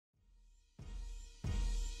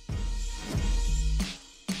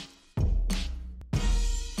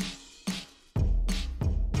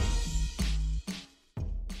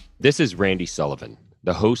This is Randy Sullivan,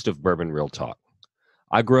 the host of Bourbon Real Talk.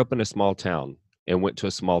 I grew up in a small town and went to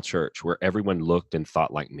a small church where everyone looked and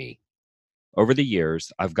thought like me. Over the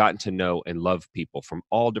years, I've gotten to know and love people from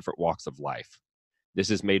all different walks of life. This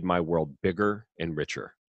has made my world bigger and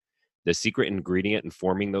richer. The secret ingredient in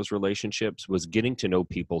forming those relationships was getting to know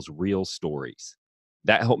people's real stories.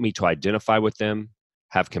 That helped me to identify with them,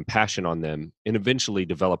 have compassion on them, and eventually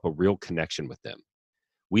develop a real connection with them.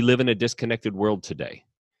 We live in a disconnected world today,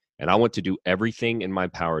 and I want to do everything in my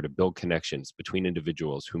power to build connections between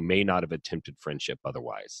individuals who may not have attempted friendship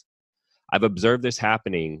otherwise. I've observed this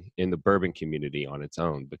happening in the bourbon community on its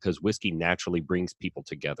own because whiskey naturally brings people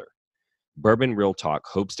together. Bourbon Real Talk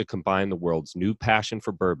hopes to combine the world's new passion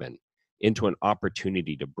for bourbon into an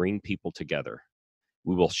opportunity to bring people together.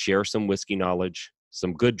 We will share some whiskey knowledge,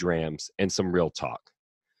 some good drams, and some real talk.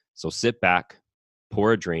 So sit back,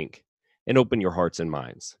 pour a drink, and open your hearts and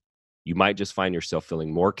minds. You might just find yourself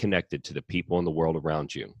feeling more connected to the people in the world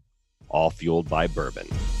around you, all fueled by bourbon.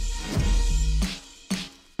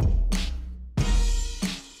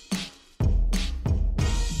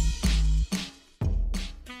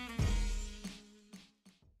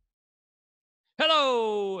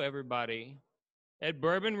 Hello, everybody, at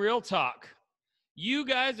Bourbon Real Talk. You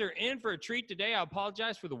guys are in for a treat today. I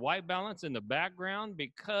apologize for the white balance in the background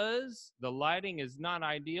because the lighting is not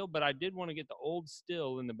ideal, but I did want to get the old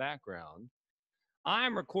still in the background.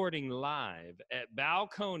 I'm recording live at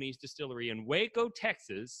Balcones Distillery in Waco,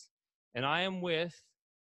 Texas, and I am with,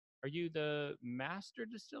 are you the master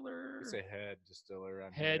distiller? I say head distiller.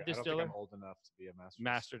 Head distiller? I don't think I'm old enough to be a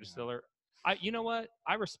Master distiller. You know what?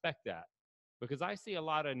 I respect that because I see a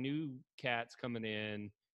lot of new cats coming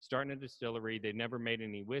in, starting a distillery. They've never made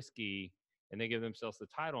any whiskey, and they give themselves the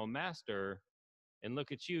title of master. And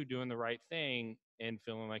look at you doing the right thing and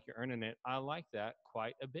feeling like you're earning it. I like that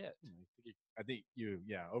quite a bit. I think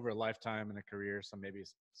over a lifetime in a career, some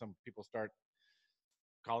people start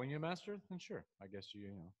calling you a master. Then sure, I guess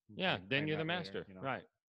Yeah, then you're the master, right?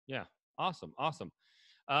 Yeah, awesome.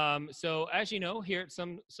 So as you know, here at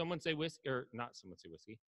someone say whiskey, or not someone say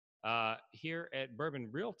whiskey. Here at Bourbon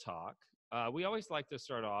Real Talk, we always like to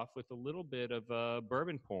start off with a little bit of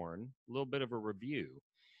bourbon porn, a little bit of a review.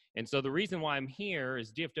 And so the reason why I'm here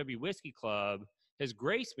is DFW Whiskey Club has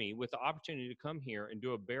graced me with the opportunity to come here and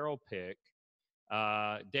do a barrel pick.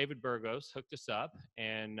 David Burgos hooked us up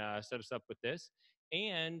and set us up with this.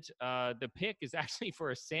 And the pick is actually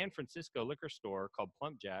for a San Francisco liquor store called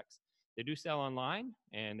Plump Jacks. They do sell online,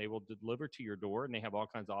 and they will deliver to your door, and they have all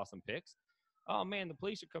kinds of awesome picks. Oh, man, the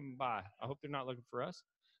police are coming by. I hope they're not looking for us.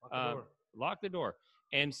 Lock the door. Lock the door.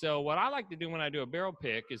 And so what I like to do when I do a barrel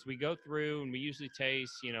pick is we go through and we usually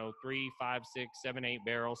taste, 3, 5, 6, 7, 8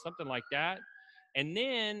 barrels, something like that. And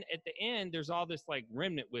then at the end, there's all this like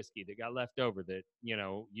remnant whiskey that got left over that,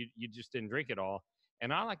 you just didn't drink it all.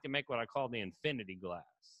 And I like to make what I call the infinity glass.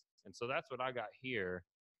 And so that's what I got here.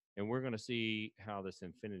 And we're going to see how this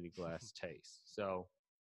infinity glass tastes. So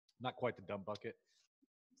not quite the dump bucket.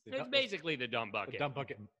 It's basically the dump bucket. The dump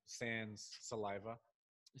bucket sans saliva.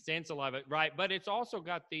 Sans saliva, right? But it's also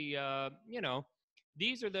got the,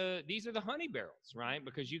 these are the honey barrels, right?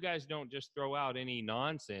 Because you guys don't just throw out any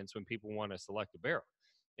nonsense when people want to select a barrel.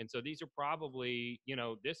 And so these are probably,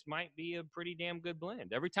 this might be a pretty damn good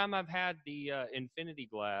blend. Every time I've had the infinity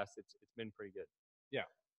glass, it's been pretty good. Yeah,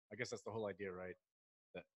 I guess that's the whole idea, right?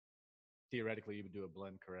 That theoretically, you would do a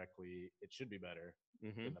blend correctly, it should be better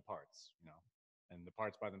than the parts, And the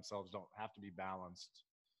parts by themselves don't have to be balanced.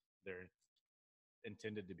 They're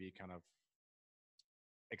intended to be kind of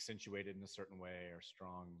accentuated in a certain way or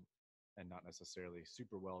strong and not necessarily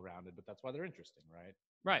super well-rounded, but that's why they're interesting, right?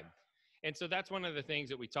 Right. And so that's one of the things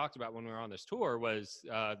that we talked about when we were on this tour was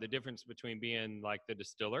the difference between being like the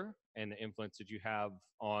distiller and the influence that you have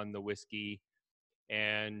on the whiskey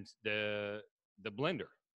and the blender,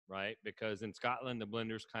 right? Because in Scotland, the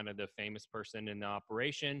blender's kind of the famous person in the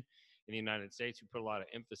operation. In the United States, we put a lot of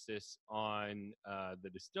emphasis on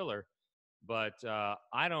the distiller, but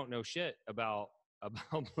I don't know shit about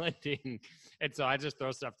blending, and so I just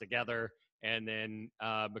throw stuff together. And then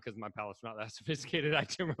because my palate's not that sophisticated, I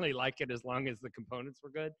didn't really like it as long as the components were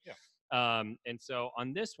good. Yeah. And so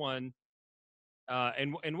on this one,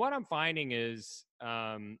 and what I'm finding is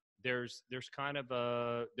there's kind of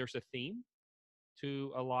there's a theme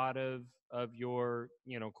to a lot of your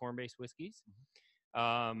corn-based whiskeys.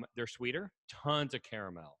 They're sweeter, tons of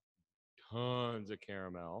caramel,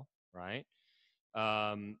 right?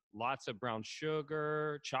 Lots of brown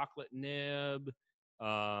sugar, chocolate nib,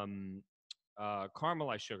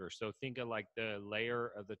 caramelized sugar. So think of like the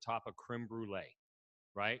layer of the top of creme brulee,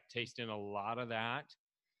 right? Tasting a lot of that.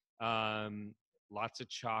 lots of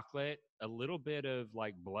chocolate, a little bit of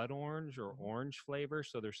like blood orange or orange flavor.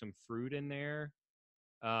 So there's some fruit in there.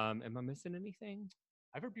 Am I missing anything?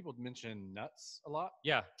 I've heard people mention nuts a lot.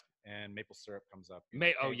 Yeah. And maple syrup comes up.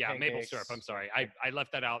 Oh yeah, maple syrup. I'm sorry, I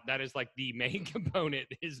left that out. That is like the main component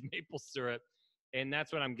is maple syrup, and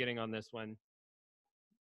that's what I'm getting on this one.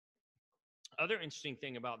 Other interesting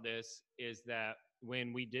thing about this is that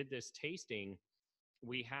when we did this tasting,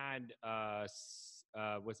 we had was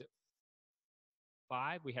it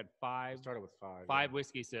five? We had five. We started with five. Five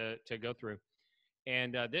whiskeys to go through,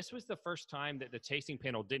 and this was the first time that the tasting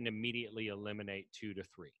panel didn't immediately eliminate 2 to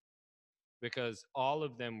 3, because all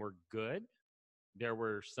of them were good. There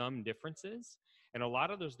were some differences, and a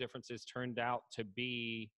lot of those differences turned out to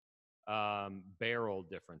be barrel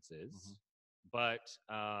differences. But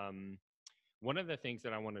one of the things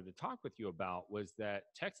that I wanted to talk with you about was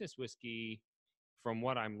that Texas whiskey, from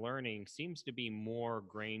what I'm learning, seems to be more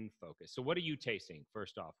grain focused. So what are you tasting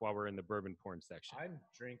first off while we're in the bourbon porn section? I'm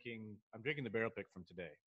drinking the barrel pick from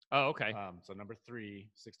today. Oh, okay. So number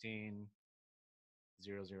 3,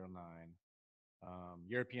 16009,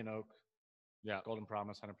 European oak. Yeah. Golden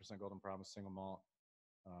Promise, 100% Golden Promise, single malt.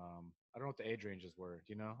 I don't know what the age ranges were.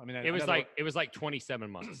 Do you know? I mean, it was like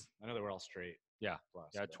 27 months. I know they were all straight. Yeah.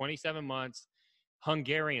 Plus, yeah. 27 months.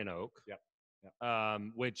 Hungarian oak. Yep.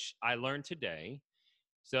 Which I learned today.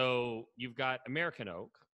 So you've got American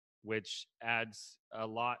oak, which adds a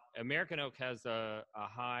lot. American oak has a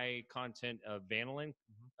high content of vanillin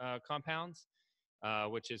compounds,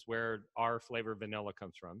 which is where our flavor vanilla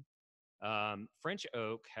comes from. French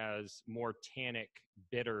oak has more tannic,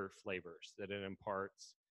 bitter flavors that it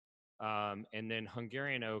imparts. And then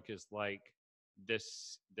Hungarian oak is like the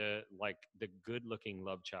good-looking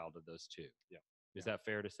love child of those two. Yeah. Is that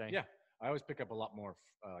fair to say? Yeah. I always pick up a lot more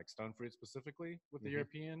like stone fruit specifically with the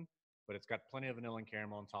European, but it's got plenty of vanilla and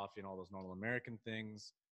caramel and toffee and all those normal American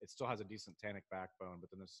things. It still has a decent tannic backbone,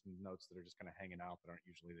 but then there's some notes that are just kind of hanging out that aren't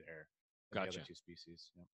usually there in the other two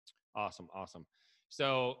species. Yeah. Awesome.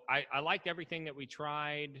 So I liked everything that we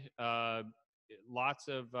tried. Lots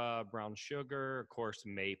of brown sugar, of course,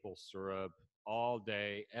 maple syrup all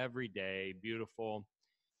day, every day, beautiful.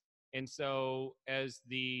 And so as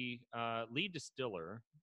the lead distiller,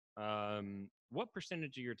 what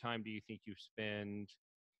percentage of your time do you think you spend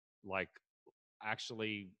like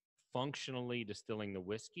actually functionally distilling the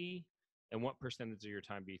whiskey? And what percentage of your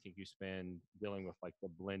time do you think you spend dealing with like the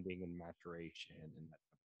blending and maturation and that?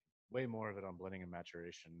 Way more of it on blending and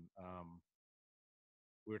maturation.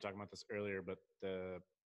 We were talking about this earlier, but the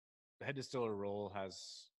head distiller role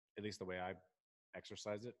has, at least the way I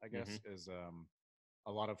exercise it, I guess, is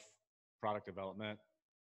a lot of product development,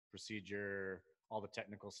 procedure, all the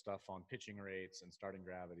technical stuff on pitching rates and starting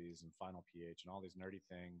gravities and final pH and all these nerdy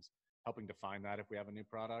things, helping define that if we have a new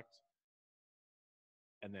product.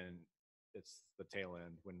 And then it's the tail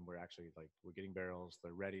end when we're actually like, we're getting barrels,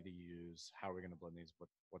 they're ready to use. How are we going to blend these?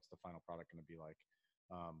 What's the final product going to be like?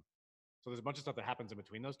 So there's a bunch of stuff that happens in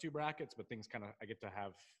between those two brackets, but things kind of, I get to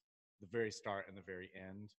have the very start and the very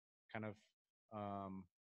end kind of,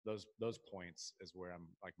 those points is where I'm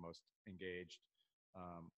like most engaged.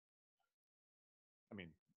 I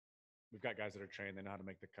mean, we've got guys that are trained, they know how to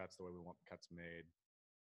make the cuts the way we want the cuts made.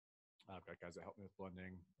 I've got guys that help me with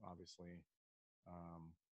blending, obviously.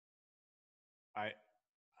 I'm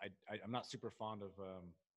not super fond of the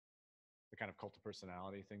kind of cult of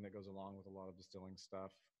personality thing that goes along with a lot of distilling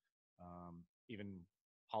stuff. Even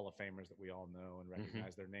Hall of Famers that we all know and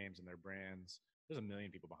recognize their names and their brands. There's a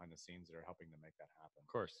million people behind the scenes that are helping to make that happen. Of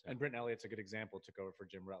course. Yeah. And Brent Elliott's a good example. Took over for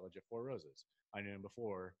Jim Rutledge at Four Roses. I knew him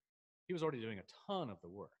before. He was already doing a ton of the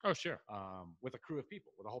work. Oh, sure. With a crew of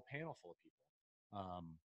people, with a whole panel full of people.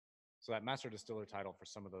 So that master distiller title for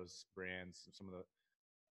some of those brands,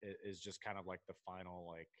 is just kind of like the final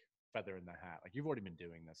like feather in the hat. Like, you've already been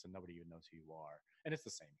doing this and nobody even knows who you are. And it's the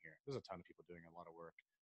same here. There's a ton of people doing a lot of work.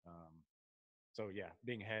 So yeah,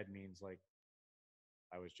 being head means like,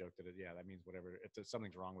 I always joke that that means whatever. If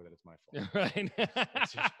something's wrong with it, it's my fault. Right.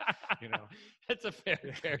 It's just, It's a fair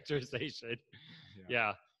characterization.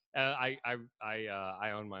 Yeah. I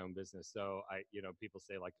own my own business, so people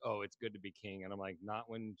say like, oh, it's good to be king, and I'm like, not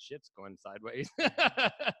when shit's going sideways.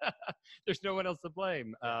 There's no one else to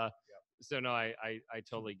blame. So no, I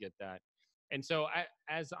totally get that. And so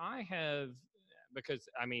as I have, because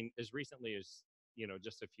I mean, as recently as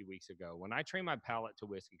just a few weeks ago, when I trained my palate to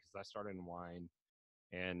whiskey, because I started in wine.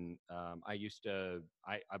 And I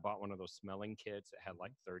bought one of those smelling kits that had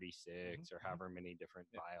like 36 or however many different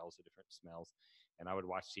vials of different smells. And I would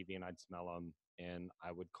watch TV and I'd smell them and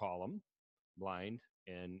I would call them blind.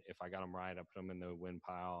 And if I got them right, I put them in the win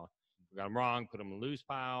pile. If I got them wrong, put them in the lose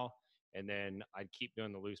pile. and then I'd keep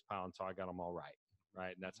doing the loose pile until I got them all right,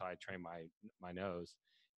 right? And that's how I train my nose,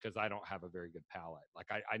 because I don't have a very good palate. Like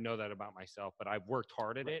I know that about myself, but I've worked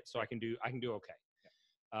hard at it, so I can do okay.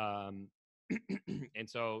 And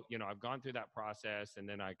so, I've gone through that process, and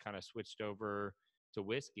then I kind of switched over to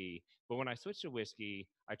whiskey. But when I switched to whiskey,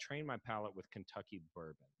 I trained my palate with Kentucky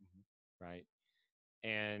bourbon, right?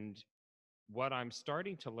 And what I'm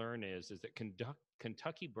starting to learn is that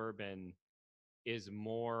Kentucky bourbon is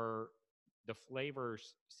more, the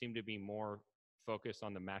flavors seem to be more focused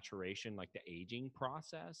on the maturation, like the aging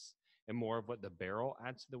process, and more of what the barrel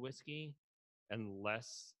adds to the whiskey, and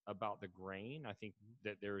less about the grain. I think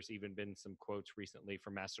that there's even been some quotes recently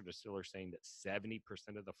from master distillers saying that 70%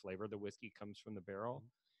 of the flavor of the whiskey comes from the barrel.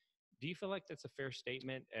 Do you feel like that's a fair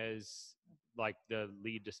statement, as like the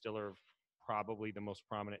lead distiller of probably the most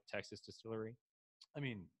prominent Texas distillery? I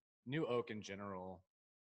mean, new oak in general,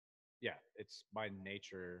 yeah, it's by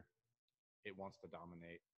nature, it wants to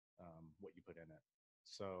dominate what you put in it.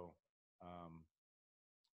 So, um,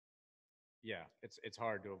 yeah, it's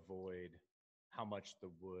hard to avoid how much the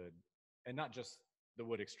wood, and not just the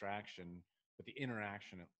wood extraction, but the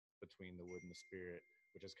interaction between the wood and the spirit,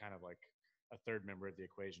 which is kind of like a third member of the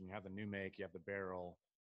equation. You have the new make, you have the barrel,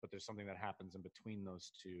 but there's something that happens in between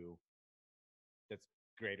those two that's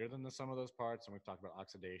greater than the sum of those parts. And we've talked about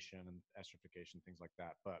oxidation and esterification, things like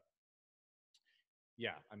that. But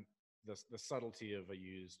yeah, the subtlety of a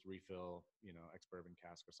used refill, ex bourbon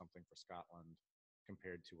cask or something for Scotland,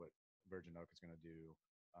 compared to what virgin oak is going to do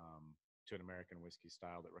to an American whiskey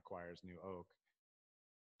style that requires new oak,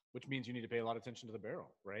 which means you need to pay a lot of attention to the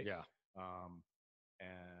barrel, right? Yeah.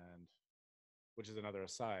 And which is another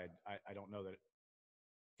aside. I don't know that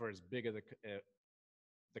for as big of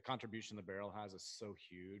the contribution the barrel has is so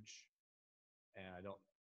huge, and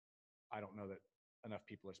I don't know that enough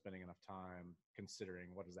people are spending enough time considering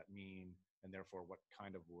what does that mean, and therefore what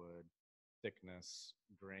kind of wood, thickness,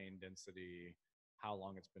 grain density, how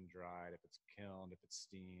long it's been dried, if it's kilned, if it's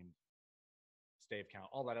steamed, stave count,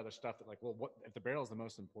 all that other stuff. That, like, well, what if the barrel is the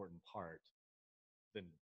most important part? Then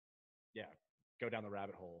yeah, go down the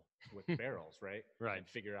rabbit hole with barrels, right? Right. And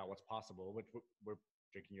figure out what's possible. Which we're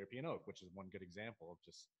drinking European oak, which is one good example of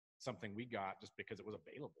just something we got just because it was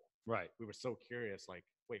available. Right. We were so curious, like,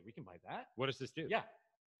 wait, we can buy that? What does this do? Yeah,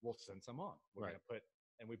 we'll send some on. We're Right. gonna put,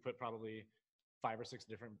 and we put probably 5 or 6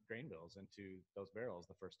 different grain bills into those barrels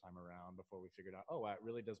the first time around before we figured out, oh, wow, it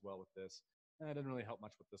really does well with this. It doesn't really help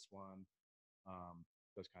much with this one.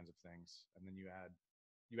 Those kinds of things. And then you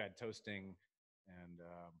add toasting and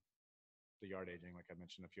the yard aging, like I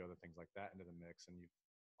mentioned, a few other things like that into the mix, and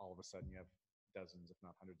all of a sudden you have dozens, if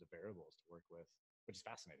not hundreds, of variables to work with, which is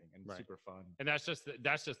fascinating and Right. super fun. And that's just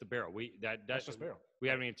the barrel. That's just barrel. We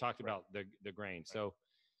haven't even talked about the grain. Right.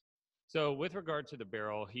 So with regard to the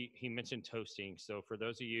barrel, he mentioned toasting. So for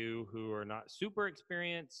those of you who are not super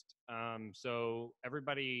experienced, so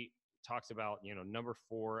everybody talks about number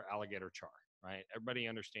 4 alligator char, right? Everybody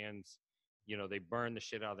understands. They burn the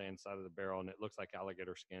shit out of the inside of the barrel, and it looks like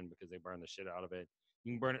alligator skin because they burn the shit out of it.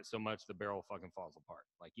 You can burn it so much the barrel fucking falls apart.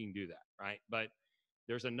 Like, you can do that, right? But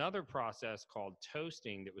there's another process called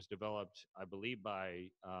toasting that was developed, I believe, by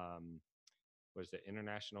what is it,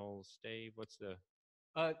 International Stave? What's the?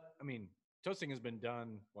 I mean, toasting has been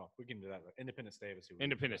done. Well, we can do that. Independent Stave is who.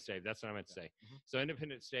 Independent Stave. That's what I meant to say. Mm-hmm. So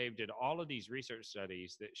Independent Stave did all of these research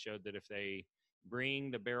studies that showed that if they bring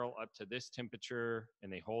the barrel up to this temperature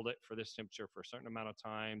and they hold it for this temperature for a certain amount of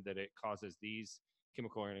time, that it causes these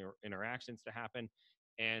chemical interactions to happen.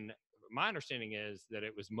 And my understanding is that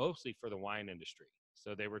it was mostly for the wine industry.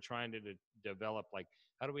 So they were trying to develop, like,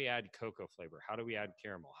 how do we add cocoa flavor? How do we add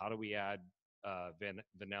caramel? How do we add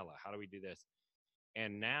vanilla? How do we do this?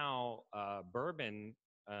 And now bourbon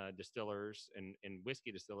distillers and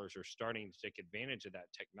whiskey distillers are starting to take advantage of that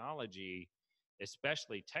technology,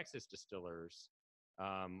 especially Texas distillers,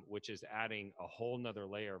 which is adding a whole nother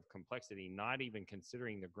layer of complexity, not even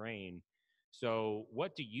considering the grain. So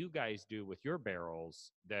what do you guys do with your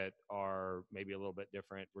barrels that are maybe a little bit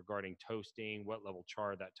different regarding toasting, what level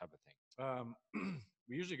char, that type of thing?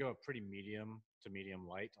 We usually go pretty medium to medium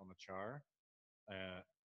light on the char.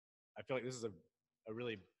 I feel like this is a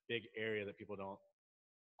really big area that people don't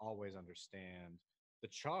always understand. The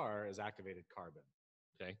char is activated carbon.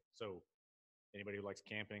 Okay. So anybody who likes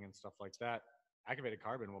camping and stuff like that, activated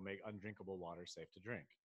carbon will make undrinkable water safe to drink.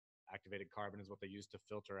 Activated carbon is what they use to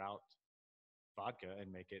filter out vodka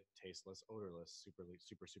and make it tasteless, odorless, super,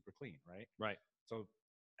 super, super clean, right? Right. So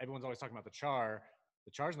everyone's always talking about the char.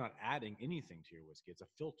 The char's not adding anything to your whiskey. It's a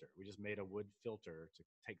filter. We just made a wood filter to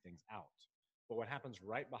take things out. But what happens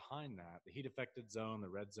right behind that, the heat affected zone, the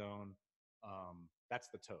red zone, that's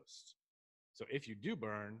the toast. So if you do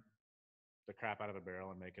burn the crap out of a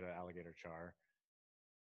barrel and make it an alligator char,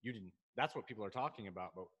 you didn't. That's what people are talking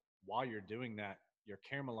about. But while you're doing that, you're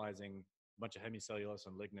caramelizing a bunch of hemicellulose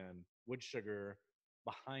and lignin, wood sugar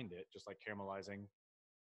behind it, just like caramelizing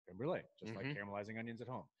creme brulee, just like caramelizing onions at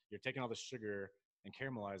home. You're taking all the sugar and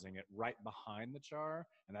caramelizing it right behind the char,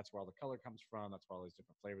 and that's where all the color comes from. That's where all these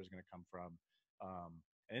different flavors are going to come from.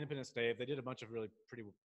 And Independence Day, they did a bunch of really pretty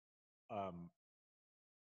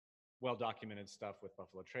well documented stuff with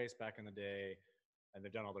Buffalo Trace back in the day, and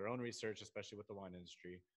they've done all their own research, especially with the wine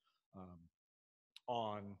industry,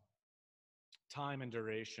 on time and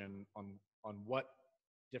duration on what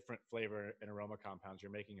different flavor and aroma compounds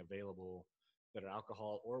you're making available that are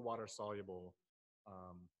alcohol or water soluble,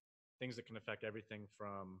 things that can affect everything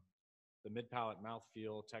from the mid palate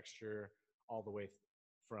mouthfeel texture all the way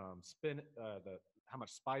from how much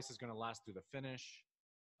spice is going to last through the finish,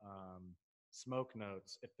 smoke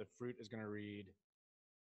notes, if the fruit is going to read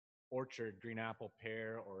orchard, green apple,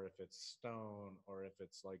 pear, or if it's stone, or if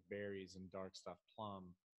it's like berries and dark stuff, plum.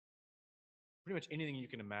 Pretty much anything you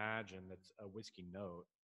can imagine that's a whiskey note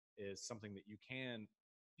is something that you can't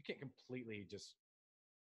completely just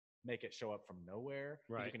make it show up from nowhere.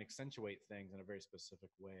 Right. You can accentuate things in a very specific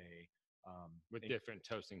way. With different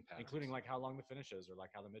toasting patterns. Including like how long the finish is or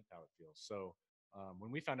like how the mid palate feels. So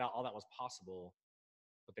when we found out all that was possible,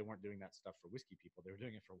 but they weren't doing that stuff for whiskey people, they were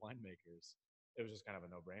doing it for winemakers, it was just kind of a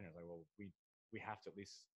no-brainer. Like, well, we have to at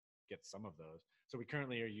least get some of those. So we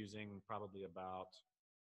currently are using probably about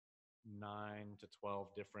 9 to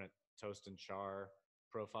 12 different toast and char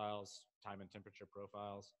profiles, time and temperature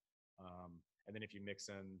profiles. And then if you mix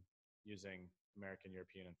in using American,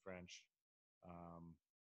 European, and French,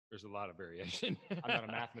 there's a lot of variation. I'm not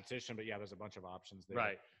a mathematician, but yeah, there's a bunch of options there.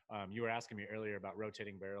 Right. You were asking me earlier about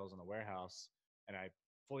rotating barrels in the warehouse, and I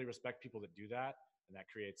fully respect people that do that, and that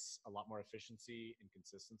creates a lot more efficiency and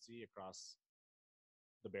consistency across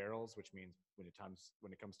the barrels, which means when it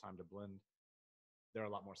comes time to blend, they're a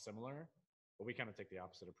lot more similar. But we kind of take the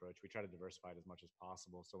opposite approach. We try to diversify it as much as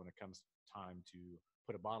possible. So when it comes time to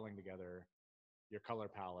put a bottling together, your color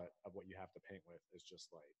palette of what you have to paint with is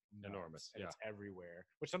just like enormous, and it's everywhere,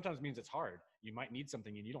 which sometimes means it's hard. You might need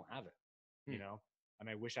something and you don't have it, you know? I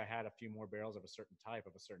mean, I wish I had a few more barrels of a certain type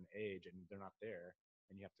of a certain age, and they're not there,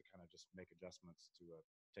 and you have to kind of just make adjustments to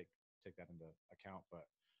take that into account. But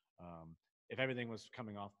if everything was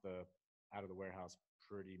coming out of the warehouse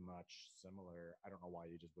pretty much similar, I don't know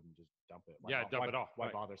why you just wouldn't just dump it. Dump it off.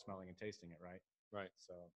 Why bother smelling and tasting it, right? Right.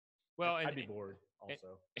 So, well, I'd be bored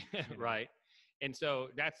also. Right. And so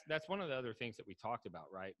that's one of the other things that we talked about,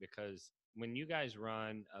 right? Because when you guys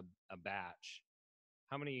run a batch,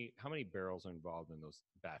 how many barrels are involved in those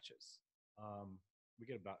batches? We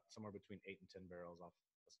get about somewhere between 8 and 10 barrels off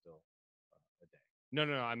a still a day. No.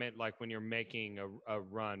 I meant like when you're making a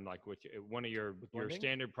run, like with one of your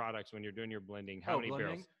standard products when you're doing your blending. How many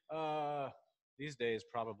blending? barrels? These days,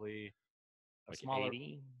 probably a like smaller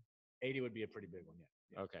 80? 80 would be a pretty big one.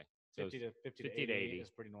 Yeah. Okay. So 50 to 80 is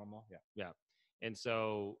pretty normal. Yeah. Yeah. And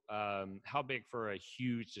so, how big for a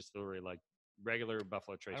huge distillery like regular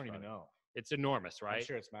Buffalo Trace? I don't even know. It's enormous, right? I'm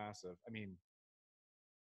sure it's massive. I mean,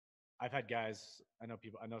 I've had guys. I know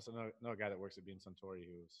a guy that works at Bean Suntory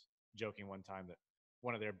who was joking one time that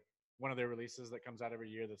one of their releases that comes out every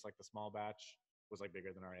year that's like the small batch was like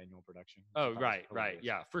bigger than our annual production. Oh, right.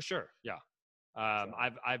 Yeah, for sure. Yeah.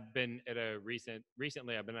 I've been at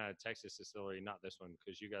recently I've been at a Texas distillery, not this one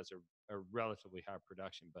because you guys are relatively high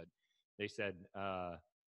production, but they said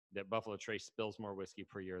that Buffalo Trace spills more whiskey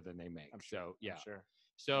per year than they make. I'm sure. So yeah. I'm sure.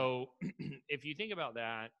 So if you think about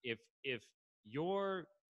that, if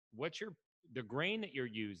the grain that you're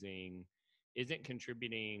using isn't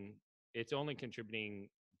contributing, it's only contributing,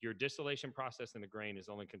 your distillation process in the grain is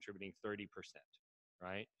only contributing 30%,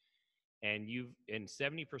 right? And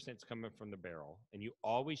 70% is coming from the barrel, and you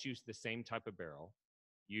always use the same type of barrel.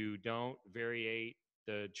 You don't variate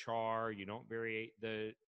the char, you don't variate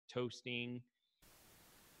the toasting.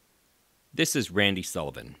 This is Randy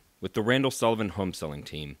Sullivan with the Randall Sullivan Home Selling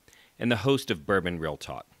Team and the host of Bourbon Real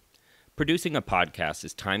Talk. Producing a podcast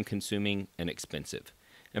is time-consuming and expensive,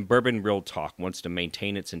 and Bourbon Real Talk wants to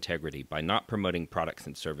maintain its integrity by not promoting products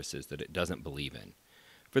and services that it doesn't believe in.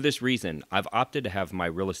 For this reason, I've opted to have my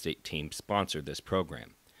real estate team sponsor this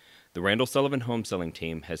program. The Randall Sullivan Home Selling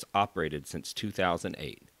Team has operated since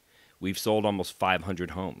 2008. We've sold almost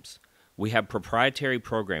 500 homes. We have proprietary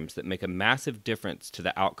programs that make a massive difference to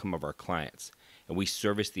the outcome of our clients, and we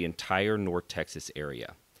service the entire North Texas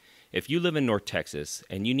area. If you live in North Texas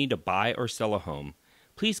and you need to buy or sell a home,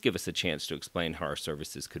 please give us a chance to explain how our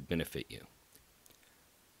services could benefit you.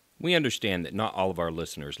 We understand that not all of our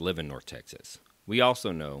listeners live in North Texas. We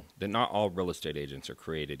also know that not all real estate agents are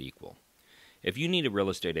created equal. If you need a real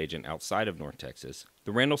estate agent outside of North Texas,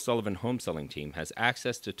 the Randall Sullivan Home Selling Team has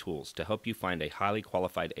access to tools to help you find a highly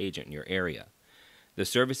qualified agent in your area. The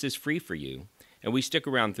service is free for you, and we stick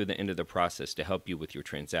around through the end of the process to help you with your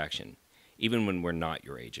transaction, even when we're not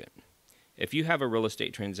your agent. If you have a real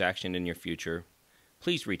estate transaction in your future,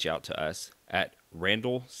 please reach out to us at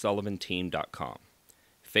randallsullivanteam.com,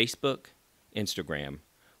 Facebook, Instagram,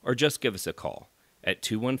 or just give us a call at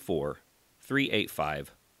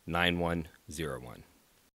 214-385-9101.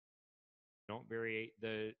 Don't vary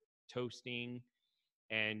the toasting,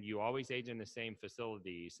 and you always age in the same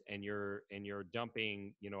facilities, and you're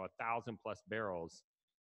dumping 1,000 plus barrels.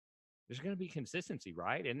 There's going to be consistency,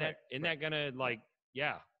 right? Isn't that going to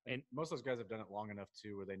yeah. And most of those guys have done it long enough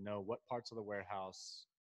too, where they know what parts of the warehouse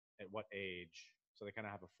at what age, so they kind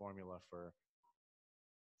of have a formula for,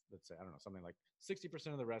 let's say, I don't know, something like 60%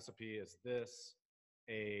 of the recipe is this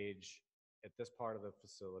age at this part of the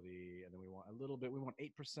facility, and then we want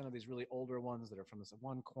 8% of these really older ones that are from this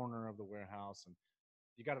one corner of the warehouse, and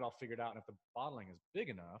you got it all figured out. And if the bottling is big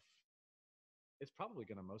enough, it's probably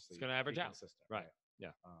going to mostly average out, consistent, right?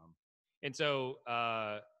 Yeah. And so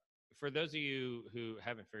for those of you who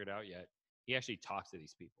haven't figured out yet, he actually talks to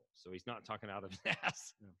these people, so he's not talking out of his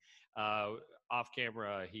ass. Yeah. Off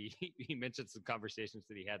camera, he mentioned some conversations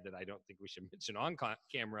that he had that I don't think we should mention on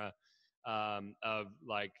camera, of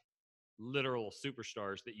like literal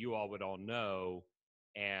superstars that you all would all know,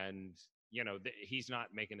 and he's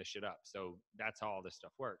not making this shit up. So that's how all this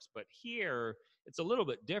stuff works. But here, it's a little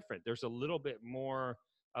bit different. There's a little bit more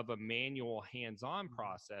of a manual, hands-on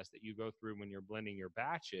process that you go through when you're blending your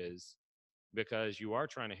batches, because you are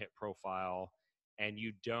trying to hit profile, and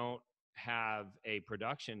you don't have a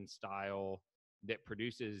production style that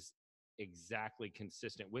produces exactly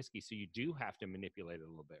consistent whiskey. So you do have to manipulate it a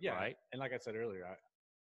little bit, yeah, right? And like I said earlier,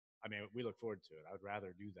 I mean, we look forward to it. I would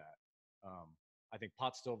rather do that. I think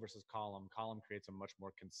pot still versus column. Column creates a much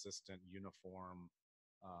more consistent, uniform,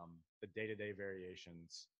 the day-to-day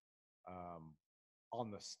variations on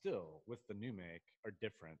the still with the new make are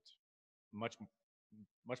different, much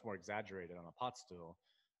more exaggerated on a pot still.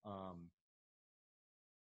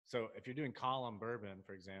 So if you're doing column bourbon,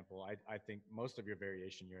 for example, I think most of your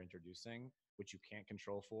variation you're introducing, which you can't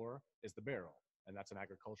control for, is the barrel. And that's an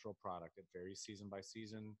agricultural product. It varies season by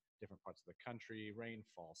season, different parts of the country,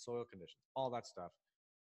 rainfall, soil conditions, all that stuff.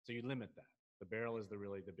 So you limit that. The barrel is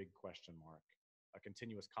really the big question mark. A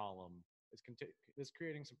continuous column is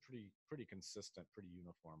creating some pretty consistent, pretty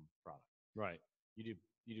uniform product. Right. You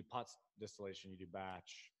do pot distillation, you do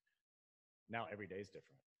batch. Now every day is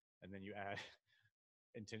different, and then you add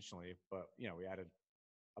intentionally, but we added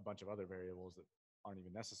a bunch of other variables that aren't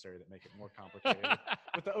even necessary that make it more complicated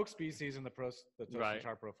with the oak species and the toast and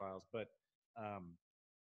char profiles. But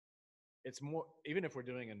it's more, even if we're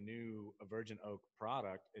doing a virgin oak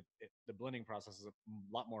product, the blending process is a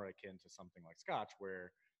lot more akin to something like Scotch,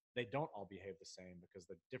 where they don't all behave the same because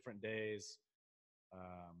the different days,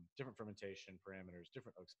 different fermentation parameters,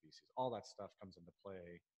 different oak species, all that stuff comes into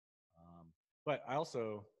play. But I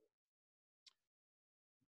also,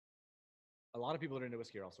 a lot of people that are into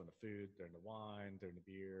whiskey are also into food. They're into wine, they're into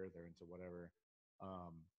beer, they're into whatever.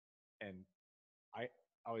 And I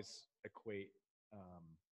always equate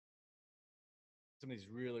some of these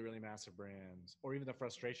really, really massive brands, or even the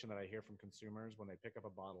frustration that I hear from consumers when they pick up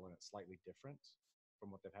a bottle and it's slightly different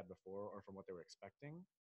from what they've had before or from what they were expecting.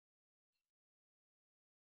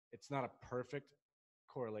 It's not a perfect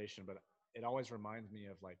correlation, but it always reminds me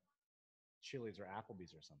of like Chili's or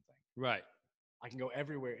Applebee's or something. Right. I can go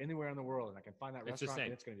anywhere in the world, and I can find that restaurant,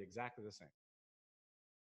 and it's going to be exactly the same.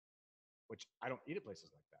 Which I don't eat at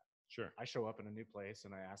places like that. Sure. I show up in a new place,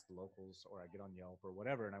 and I ask the locals, or I get on Yelp or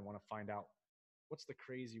whatever, and I want to find out what's the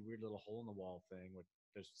crazy, weird little hole in the wall thing where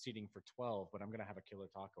there's seating for 12, but I'm going to have a killer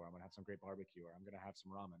taco, or I'm going to have some great barbecue, or I'm going to have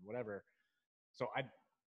some ramen, whatever. So I've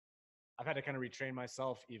had to kind of retrain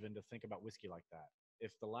myself even to think about whiskey like that.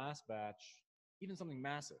 If the last batch, even something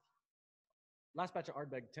massive, last batch of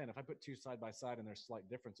Ardbeg 10, if I put two side by side and there's slight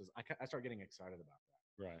differences, I start getting excited about that.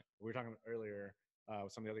 Right. We were talking earlier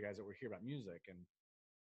with some of the other guys that were here about music, and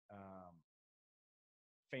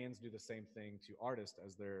fans do the same thing to artists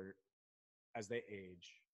as they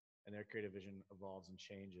age and their creative vision evolves and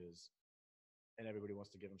changes, and everybody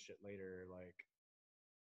wants to give them shit later, like,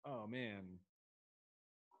 oh man,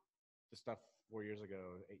 the stuff 4 years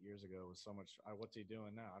ago, 8 years ago was so much. What's he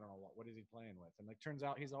doing now? I don't know what is he playing with. And like, turns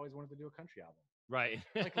out he's always wanted to do a country album. Right.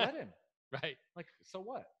 Like, let him. Right. Like, so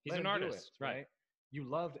what? He's an artist, right? You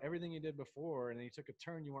loved everything you did before, and then you took a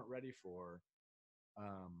turn you weren't ready for.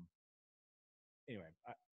 Um, anyway,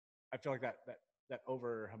 I feel like that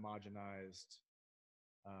over homogenized.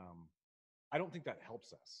 Um, I don't think that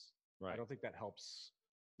helps us. Right. I don't think that helps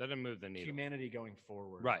That doesn't move the needle. humanity going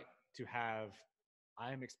forward. Right. To have,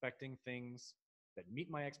 I am expecting things that meet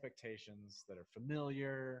my expectations, that are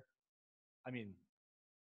familiar. I mean,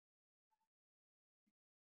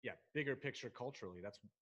 yeah, bigger picture culturally,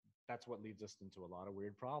 that's what leads us into a lot of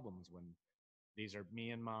weird problems when these are me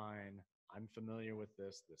and mine. I'm familiar with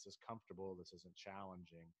this. This is comfortable. This isn't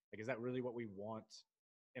challenging. Like, is that really what we want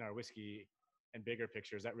in our whiskey and bigger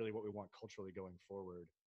picture? Is that really what we want culturally going forward,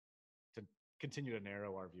 to continue to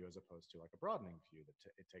narrow our view as opposed to like a broadening view that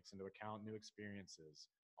it takes into account new experiences,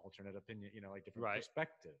 alternate opinion, like different Right.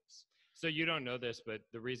 perspectives. So you don't know this, but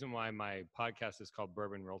the reason why my podcast is called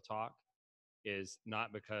Bourbon Real Talk is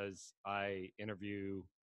not because I interview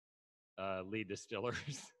lead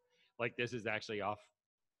distillers. Like, this is actually off.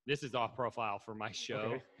 This is off profile for my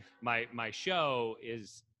show. Okay. My show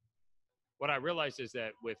is, what I realized is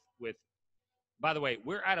that with by the way,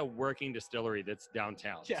 we're at a working distillery that's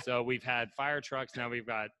downtown. Yeah. So we've had fire trucks. Now we've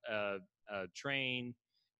got a train.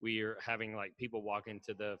 We are having like people walk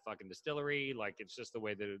into the fucking distillery. Like, it's just the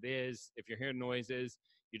way that it is. If you're hearing noises,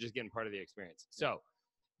 you're just getting part of the experience. So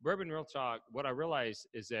Bourbon Real Talk, what I realized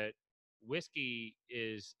is that whiskey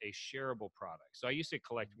is a shareable product. So I used to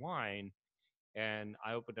collect wine, and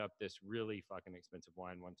I opened up this really fucking expensive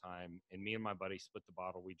wine one time, and me and my buddy split the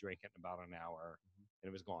bottle. We drank it in about an hour, and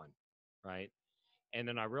it was gone, right? And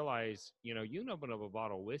then I realized, you can open up a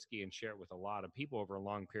bottle of whiskey and share it with a lot of people over a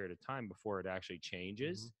long period of time before it actually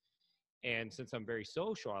changes. And since I'm very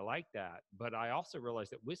social, I like that. But I also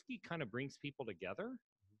realized that whiskey kind of brings people together,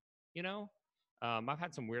 you know? I've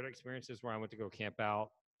had some weird experiences where I went to go camp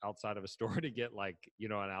out outside of a store to get like,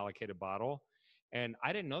 an allocated bottle. And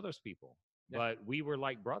I didn't know those people, but we were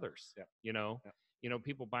like brothers,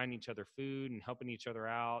 people buying each other food and helping each other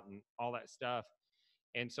out and all that stuff.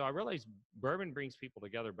 And so I realized bourbon brings people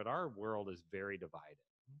together, but our world is very divided,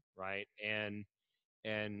 right? And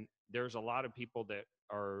there's a lot of people that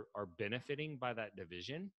are benefiting by that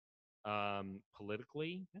division,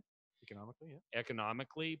 politically,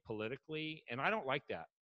 economically, politically, and I don't like that.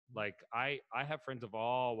 Like, I have friends of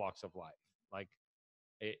all walks of life.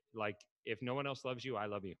 Like if no one else loves you, I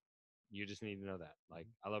love you. You just need to know that. Like,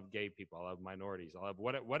 I love gay people. I love minorities. I love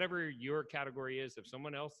whatever your category is. If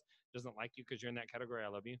someone else doesn't like you because you're in that category, I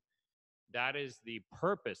love you. That is the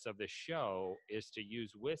purpose of the show, is to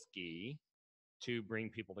use whiskey to bring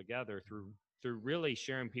people together through really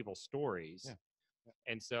sharing people's stories.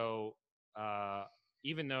 And so,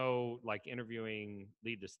 even though like interviewing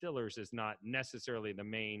lead distillers is not necessarily the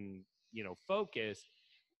main, focus,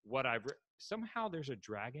 what somehow there's a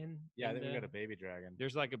dragon. Yeah, I think we got a baby dragon.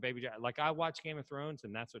 There's like a baby dragon. Like, I watch Game of Thrones,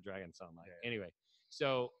 and that's what dragons sound like. Anyway,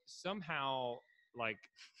 so somehow, like,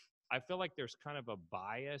 I feel like there's kind of a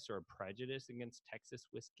bias or a prejudice against Texas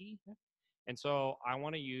whiskey. And so I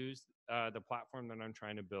want to use the platform that I'm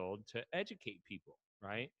trying to build to educate people,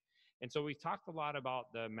 right? And so we talked a lot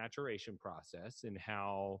about the maturation process and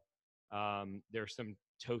how there's some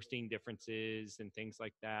toasting differences and things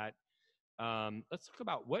like that. Let's talk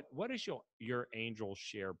about what is your angel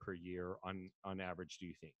share per year on average, do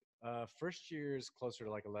you think? First year is closer to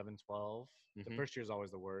like 11, 12. The first year is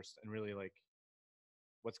always the worst. And really, like,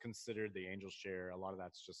 what's considered the angel share, a lot of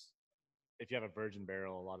that's just, if you have a virgin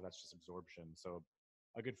barrel, a lot of that's just absorption. So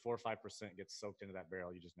a good 4 or 5% gets soaked into that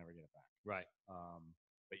barrel. You just never get it back. Right.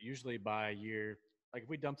 But usually by a year, like if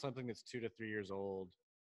we dump something that's 2 to 3 years old,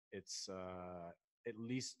 it's at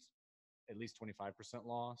least 25%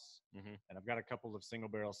 loss. And I've got a couple of single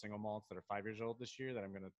barrel single malts that are 5 years old this year that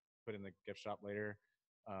I'm going to put in the gift shop later,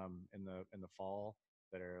 in the fall,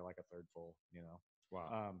 that are like a third full.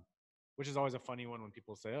 Wow. Which is always a funny one when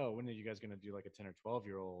people say, "Oh, when are you guys going to do like a 10 or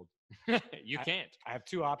 12-year-old?" You can't. I have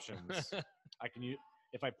two options. I can use,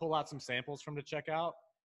 if I pull out some samples from the checkout.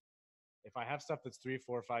 If I have stuff that's 3,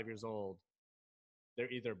 4, 5 years old,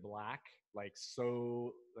 they're either black, like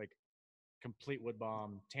complete wood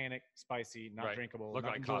bomb, tannic, spicy, not drinkable, look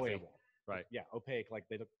not like enjoyable. coffee. Right. Yeah, opaque, like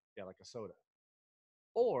they look, like a soda.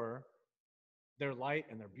 Or they're light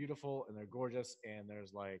and they're beautiful and they're gorgeous and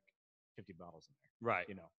there's like 50 bottles in there. Right.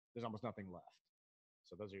 There's almost nothing left.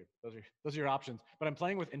 So those are your options. But I'm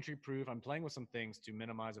playing with entry proof. I'm playing with some things to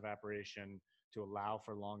minimize evaporation, to allow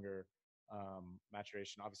for longer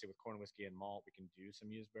maturation. Obviously, with corn whiskey and malt, we can do some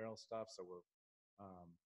used barrel stuff. So I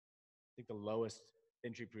think the lowest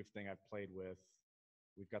entry proof thing I've played with,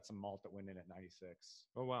 we've got some malt that went in at 96.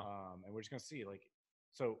 Oh wow. And we're just gonna see, like,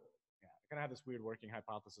 so yeah, I kind of have this weird working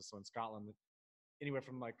hypothesis. So in Scotland, anywhere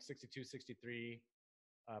from like 62, 63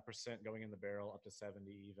 percent going in the barrel up to 70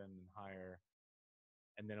 even and higher,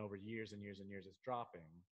 and then over years and years and years it's dropping.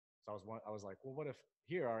 So I was like, well, what if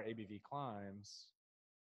here our ABV climbs?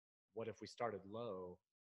 What if we started low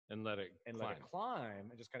and let it and climb. let it climb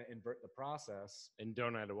and just kind of invert the process? And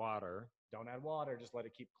don't add water. Don't add water, just let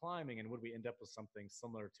it keep climbing. And would we end up with something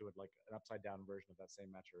similar to it, like an upside down version of that same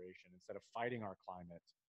maturation? Instead of fighting our climate,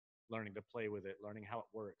 learning to play with it, learning how it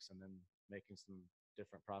works, and then making some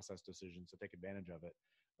different process decisions to take advantage of it.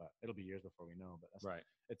 But it'll be years before we know. But that's, right.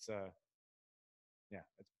 It's yeah,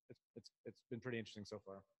 it's been pretty interesting so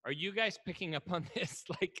far. Are you guys picking up on this?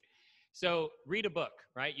 Like, so read a book,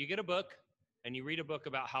 right? You get a book and you read a book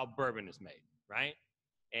about how bourbon is made, right?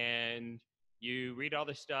 And you read all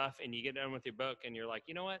this stuff and you get done with your book and you're like,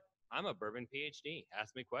 you know what? I'm a bourbon PhD.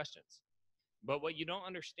 Ask me questions. But what you don't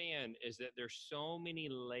understand is that there's so many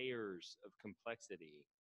layers of complexity,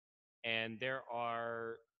 and there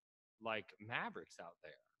are like mavericks out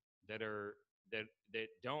there that are that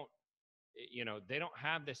don't, you know, they don't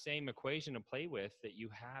have the same equation to play with that you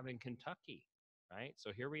have in Kentucky, right?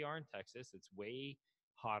 So here we are in Texas. It's way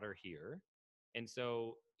hotter here. And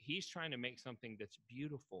so he's trying to make something that's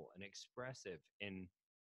beautiful and expressive. And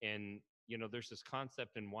you know, there's this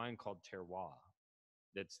concept in wine called terroir.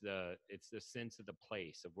 It's the sense of the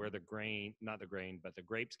place of where the grain, not the grain, but the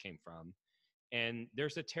grapes came from. And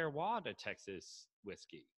there's a terroir to Texas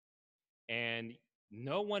whiskey. And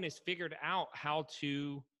no one has figured out how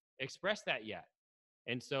to express that yet.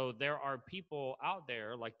 And so there are people out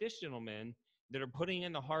there like this gentleman that are putting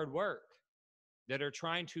in the hard work, that are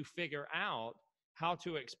trying to figure out how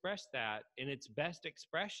to express that in its best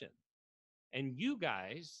expression. And you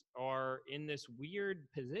guys are in this weird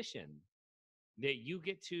position that you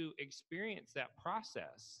get to experience that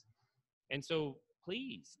process. And so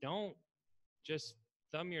please don't just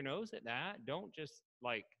thumb your nose at that. Don't just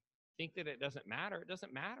like think that it doesn't matter. It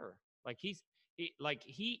doesn't matter. Like it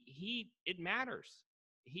matters.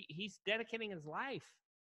 He's dedicating his life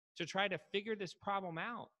to try to figure this problem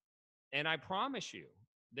out. And I promise you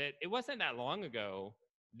that it wasn't that long ago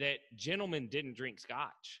that gentlemen didn't drink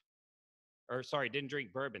scotch, or sorry, didn't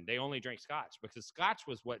drink bourbon. They only drank scotch because scotch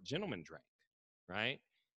was what gentlemen drank, right?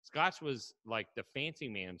 Scotch was like the fancy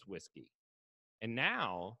man's whiskey. And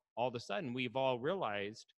now all of a sudden we've all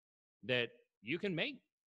realized that you can make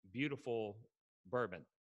beautiful bourbon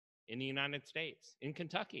in the United States, in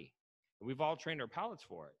Kentucky. We've all trained our palates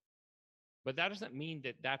for it. But that doesn't mean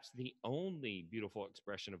that that's the only beautiful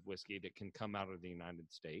expression of whiskey that can come out of the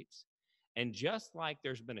United States. And just like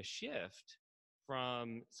there's been a shift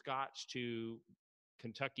from Scotch to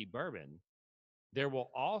Kentucky bourbon, there will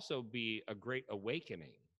also be a great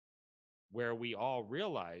awakening where we all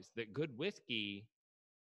realize that good whiskey,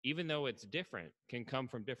 even though it's different, can come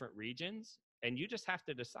from different regions. And you just have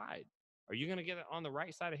to decide, are you going to get it on the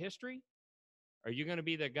right side of history? Are you going to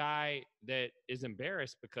be the guy that is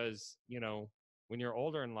embarrassed because, you know, when you're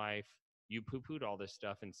older in life, you poo-pooed all this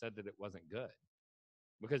stuff and said that it wasn't good?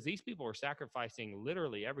 Because these people are sacrificing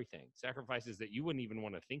literally everything, sacrifices that you wouldn't even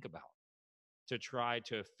want to think about, to try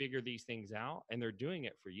to figure these things out. And they're doing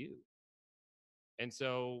it for you. And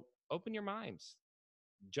so open your minds.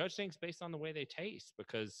 Judge things based on the way they taste,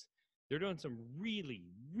 because they're doing some really,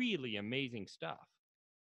 really amazing stuff.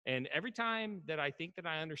 And every time that I think that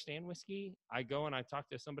I understand whiskey, I go and I talk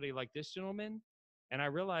to somebody like this gentleman, and I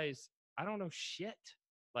realize I don't know shit.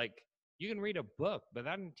 Like, you can read a book, but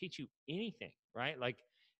that doesn't teach you anything, right? Like,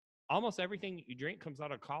 almost everything that you drink comes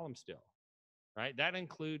out of column still, right? That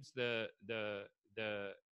includes so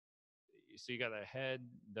you got the head,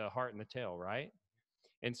 the heart, and the tail, right?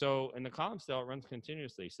 And so in the column still, it runs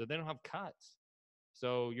continuously. So they don't have cuts.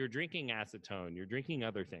 So you're drinking acetone, you're drinking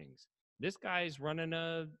other things. This guy's running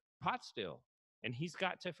a pot still, and he's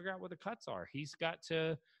got to figure out what the cuts are. He's got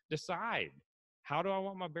to decide, how do I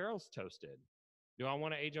want my barrels toasted? Do I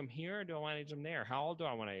want to age them here, or do I want to age them there? How old do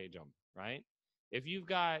I want to age them, right? If you've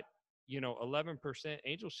got, 11%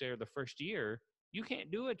 angel share the first year, you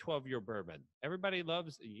can't do a 12-year bourbon. Everybody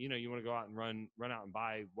loves, you want to go out and run out and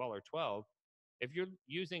buy Weller 12. If you're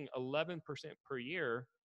using 11% per year,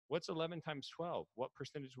 what's 11 times 12? What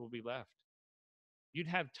percentage will be left? You'd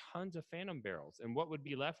have tons of phantom barrels, and what would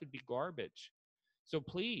be left would be garbage. So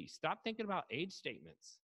please stop thinking about age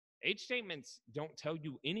statements. Age statements don't tell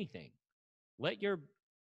you anything. Let your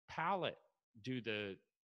palate do the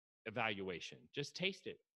evaluation. Just taste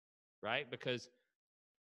it, right? Because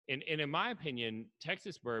in my opinion,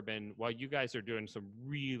 Texas bourbon, while you guys are doing some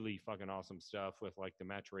really fucking awesome stuff with like the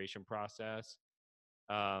maturation process,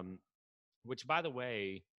 which, by the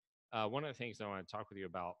way, one of the things I want to talk with you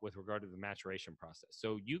about with regard to the maturation process.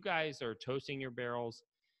 So you guys are toasting your barrels.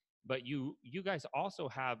 but you guys also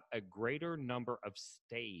have a greater number of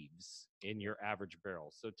staves in your average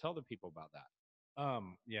barrel. So tell the people about that.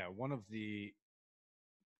 Yeah, one of the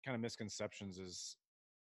kind of misconceptions is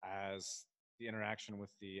as the interaction with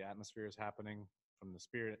the atmosphere is happening from the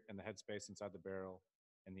spirit and the headspace inside the barrel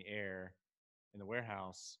and the air in the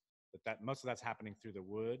warehouse, that most of that's happening through the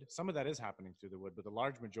wood. Some of that is happening through the wood, but the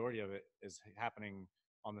large majority of it is happening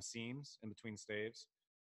on the seams in between staves.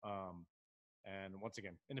 Um, and once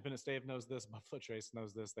again, Independent Stave knows this, Buffalo Trace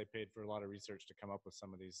knows this. They paid for a lot of research to come up with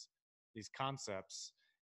some of these concepts,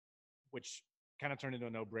 which kind of turned into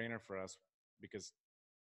a no-brainer for us because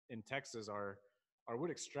in Texas, our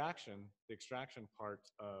wood extraction, the extraction part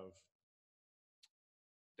of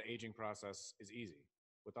the aging process is easy.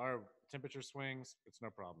 With our temperature swings, it's no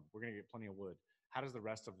problem. We're going to get plenty of wood. How does the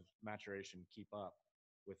rest of maturation keep up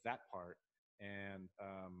with that part? And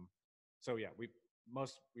so, yeah, we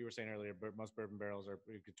were saying earlier, most bourbon barrels are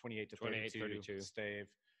 28 to 28, 32 32. stave.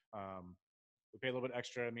 Um, we pay a little bit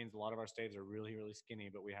extra. It means a lot of our staves are really, really skinny,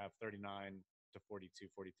 but we have 39 to 42,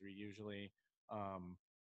 43 usually. Um,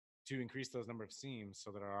 to increase those number of seams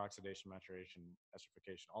so that our oxidation, maturation,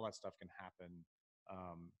 esterification, all that stuff can happen.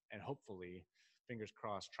 And hopefully, fingers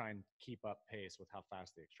crossed, try and keep up pace with how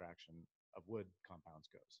fast the extraction of wood compounds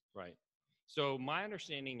goes. Right. So my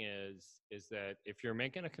understanding is that if you're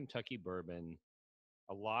making a Kentucky bourbon,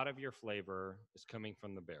 a lot of your flavor is coming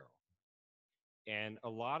from the barrel. And a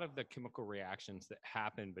lot of the chemical reactions that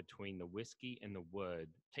happen between the whiskey and the wood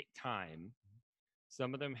take time.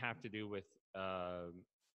 Some of them have to do with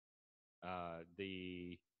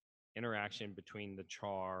the interaction between the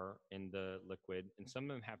char and the liquid, and some of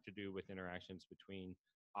them have to do with interactions between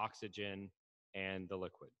oxygen and the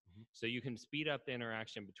liquid. Mhm. So you can speed up the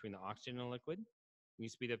interaction between the oxygen and the liquid. You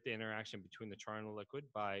speed up the interaction between the char and the liquid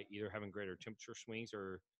by either having greater temperature swings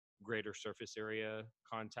or greater surface area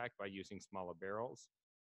contact by using smaller barrels.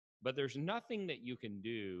 But there's nothing that you can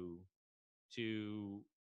do to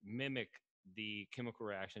mimic the chemical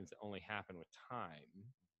reactions that only happen with time,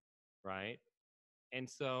 right? And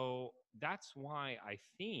so that's why I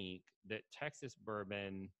think that Texas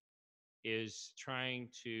bourbon is trying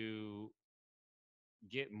to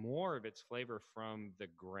get more of its flavor from the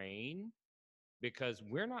grain, because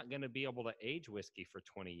we're not going to be able to age whiskey for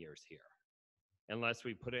 20 years here unless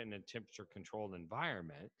we put it in a temperature controlled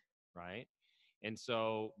environment, right? And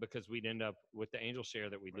so, because we'd end up with the angel share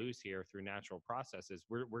that we lose here through natural processes,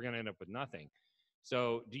 we're going to end up with nothing.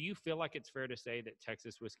 So, do you feel like it's fair to say that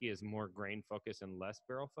Texas whiskey is more grain focused and less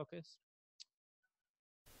barrel focused?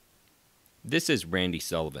 This is Randy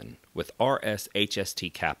Sullivan with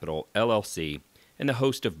RSHST Capital, LLC, and the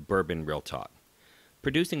host of Bourbon Real Talk.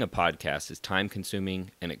 Producing a podcast is time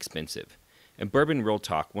consuming and expensive, and Bourbon Real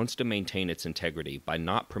Talk wants to maintain its integrity by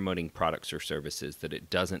not promoting products or services that it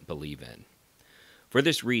doesn't believe in. For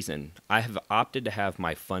this reason, I have opted to have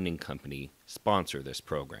my funding company sponsor this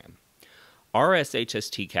program.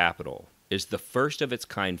 RSHST Capital is the first of its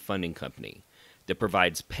kind funding company that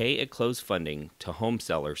provides pay at close funding to home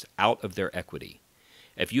sellers out of their equity.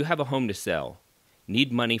 If you have a home to sell,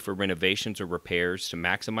 need money for renovations or repairs to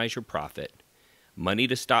maximize your profit, money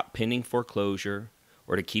to stop pending foreclosure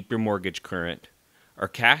or to keep your mortgage current, or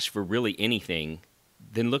cash for really anything,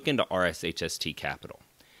 then look into RSHST Capital.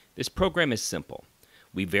 This program is simple.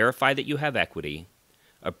 We verify that you have equity,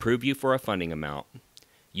 approve you for a funding amount.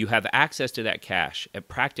 You have access to that cash at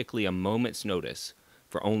practically a moment's notice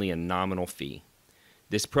for only a nominal fee.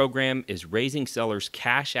 This program is raising sellers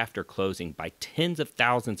cash after closing by tens of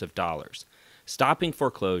thousands of dollars, stopping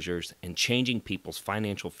foreclosures and changing people's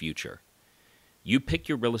financial future. You pick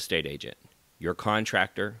your real estate agent, your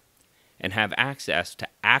contractor, and have access to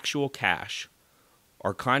actual cash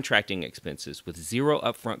or contracting expenses with zero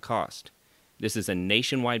upfront cost. This is a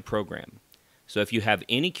nationwide program, so if you have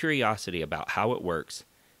any curiosity about how it works,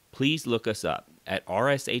 please look us up at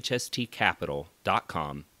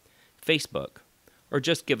rshstcapital.com, Facebook, or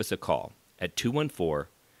just give us a call at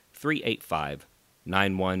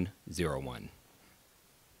 214-385-9101.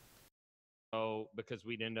 So, because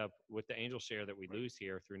we'd end up with the angel share that we lose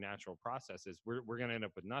here through natural processes, we're going to end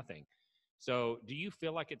up with nothing. So, do you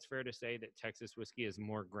feel like it's fair to say that Texas whiskey is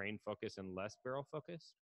more grain focused and less barrel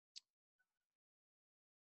focused?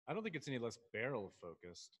 I don't think it's any less barrel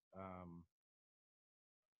focused.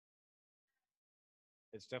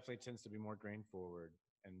 It definitely tends to be more grain forward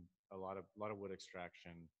and a lot of wood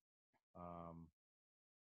extraction. Um,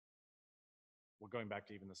 we're going back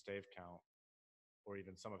to even the stave count, or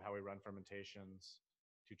even some of how we run fermentations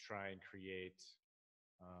to try and create.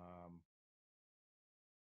 Um,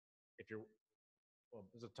 if you're Well,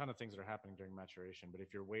 there's a ton of things that are happening during maturation, but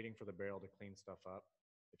if you're waiting for the barrel to clean stuff up,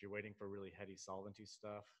 If you're waiting for really heady solventy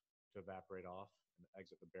stuff to evaporate off and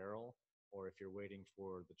exit the barrel, or if you're waiting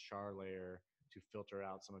for the char layer to filter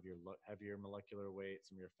out some of your heavier molecular weight,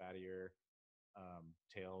 some of your fattier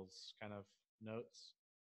tails kind of notes,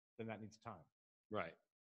 then that needs time. Right.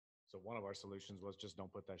 So one of our solutions was just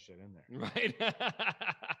don't put that shit in there. Right.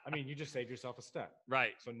 I mean, you just saved yourself a step.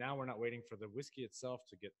 Right. So now we're not waiting for the whiskey itself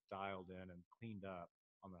to get dialed in and cleaned up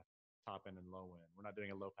on the top end and low end. We're not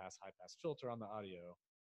doing a low pass, high pass filter on the audio.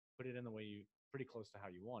 Put it in the way you pretty close to how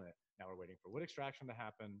you want it. Now we're waiting for wood extraction to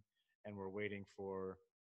happen, and we're waiting for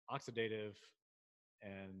oxidative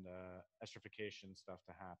and esterification stuff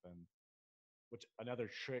to happen. Which another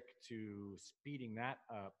trick to speeding that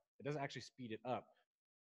up, it doesn't actually speed it up,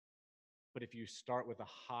 but if you start with a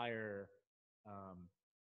higher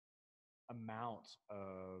amount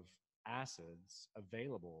of acids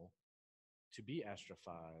available to be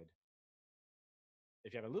esterified,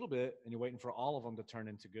 if you have a little bit and you're waiting for all of them to turn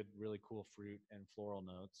into good, really cool fruit and floral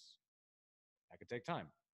notes, that could take time.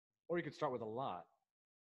 Or you could start with a lot.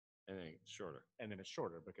 And then it's shorter. And then it's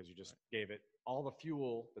shorter because you just gave it all the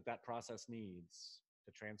fuel that process needs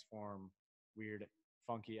to transform weird,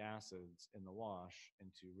 funky acids in the wash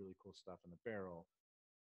into really cool stuff in the barrel.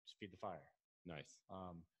 Just feed the fire. Nice.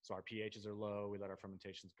 So our pHs are low. We let our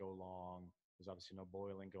fermentations go long. There's obviously no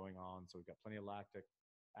boiling going on. So we've got plenty of lactic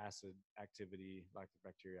acid activity, lactic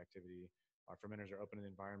bacteria activity. Our fermenters are open in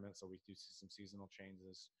the environment. So we do see some seasonal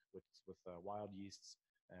changes with wild yeasts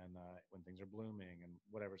and when things are blooming and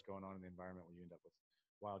whatever's going on in the environment, where you end up with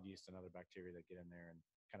wild yeast and other bacteria that get in there and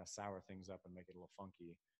kind of sour things up and make it a little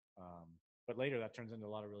funky. But later that turns into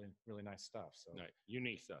a lot of really, really nice stuff. So right.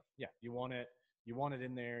 Unique stuff. Yeah. You want it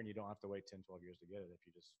in there, and you don't have to wait 10, 12 years to get it if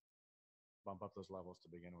you just bump up those levels to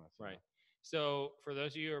begin with. Right. So for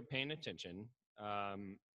those of you who are paying attention,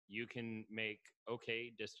 you can make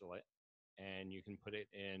okay distillate, and you can put it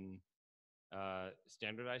in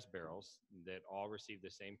standardized barrels that all receive the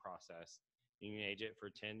same process. You can age it for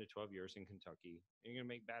 10 to 12 years in Kentucky, and you're going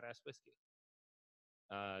to make badass whiskey.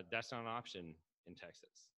 That's not an option in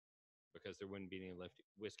Texas because there wouldn't be any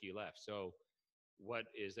whiskey left. So what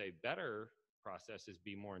is a better process is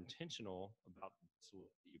be more intentional about the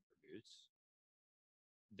distillate that you produce.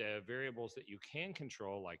 The variables that you can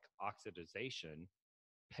control, like oxidization,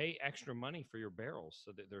 pay extra money for your barrels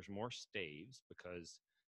so that there's more staves, because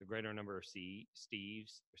the greater number of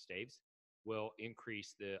staves will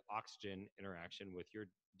increase the oxygen interaction with your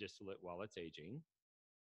distillate while it's aging.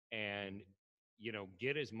 And,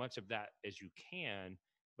 get as much of that as you can,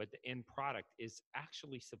 but the end product is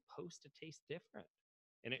actually supposed to taste different.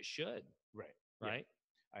 And it should. Right. Right.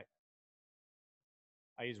 Yeah.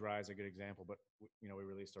 I use rye as a good example, but we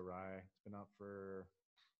released a rye. It's been out for,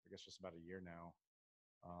 I guess, just about a year now.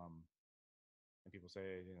 And people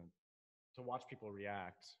say, to watch people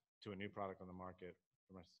react to a new product on the market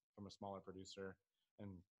from a smaller producer, and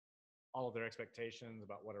all of their expectations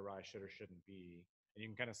about what a rye should or shouldn't be, and you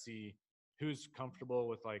can kind of see who's comfortable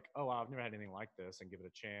with like, oh, wow, I've never had anything like this, and give it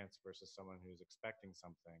a chance, versus someone who's expecting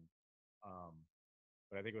something.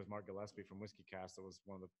 But I think it was Mark Gillespie from Whiskey Cast that was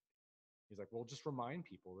he's like, well, just remind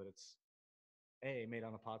people that it's A, made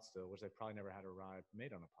on a pot still, which they've probably never had a rye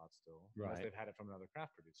made on a pot still, unless they've had it from another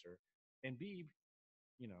craft producer. And B,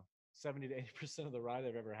 70 to 80% of the rye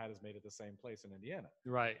they've ever had is made at the same place in Indiana.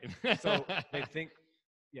 Right. So they think,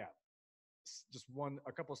 just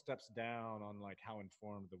a couple steps down on like how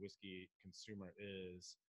informed the whiskey consumer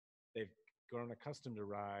is. They've grown accustomed to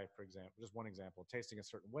rye, for example, just one example, tasting a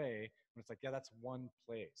certain way, when it's like, yeah, that's one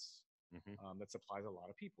place. That supplies a lot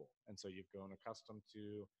of people, and so you've grown accustomed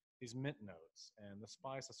to these mint notes and the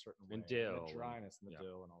spice a certain way, and dill, and the dryness and the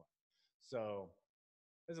dill and all that. So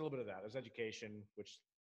there's a little bit of that. There's education, which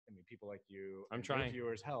people like you, I'm trying.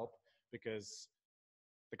 Viewers help, because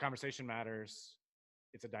the conversation matters.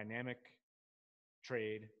 It's a dynamic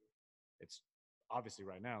trade. It's obviously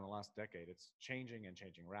right now in the last decade, it's changing and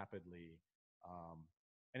changing rapidly,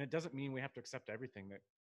 and it doesn't mean we have to accept everything that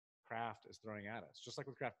craft is throwing at us, just like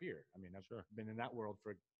with craft beer. I've been in that world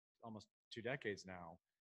for almost 2 decades now.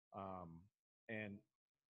 And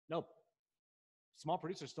no, small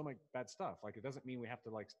producers still make bad stuff. Like, it doesn't mean we have to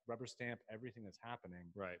like rubber stamp everything that's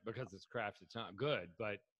happening. Right. Because it's craft, it's not good,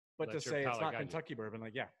 but to say it's not Kentucky bourbon,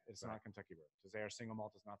 like, yeah, it's not Kentucky bourbon. To say our single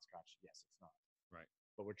malt is not Scotch, yes, it's not. Right.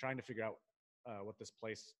 But we're trying to figure out what this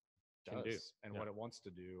place can do, and what it wants to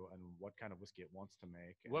do, and what kind of whiskey it wants to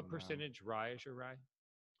make. What percentage rye is your rye?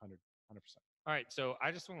 100%. All right, so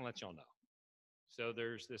I just want to let y'all know. So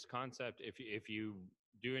there's this concept, if you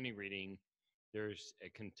do any reading, there's a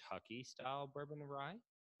Kentucky style bourbon of rye,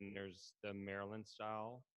 and there's the Maryland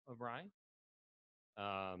style of rye.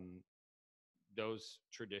 those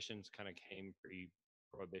traditions kind of came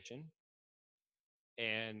pre-prohibition.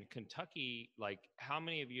 And Kentucky, like, how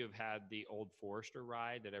many of you have had the Old Forester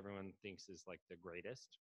rye that everyone thinks is like the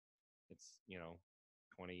greatest? It's,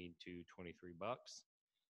 22, 23 bucks.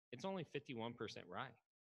 It's only 51% rye.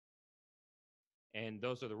 And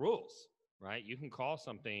those are the rules, right? You can call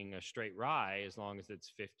something a straight rye as long as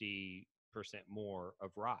it's 50% more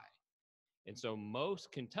of rye. And so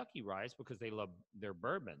most Kentucky ryes, because they love their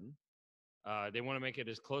bourbon, they want to make it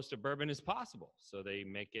as close to bourbon as possible. So they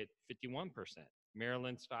make it 51%.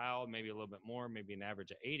 Maryland style, maybe a little bit more, maybe an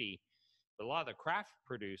average of 80. But a lot of the craft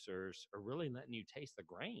producers are really letting you taste the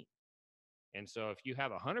grain. And so if you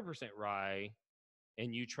have 100% rye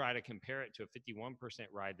and you try to compare it to a 51%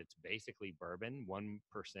 rye that's basically bourbon, 1%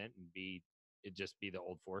 and it just be the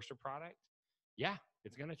Old Forester product, yeah,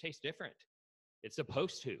 it's going to taste different. It's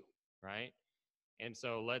supposed to, right? And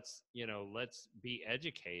so let's be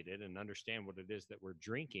educated and understand what it is that we're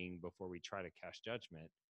drinking before we try to cast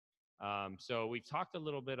judgment. So we've talked a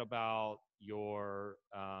little bit about your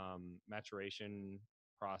maturation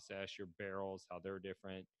process, your barrels, how they're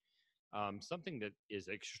different. Something that is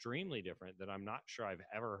extremely different that I'm not sure I've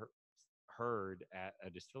ever heard at a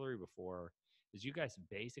distillery before is you guys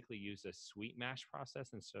basically use a sweet mash process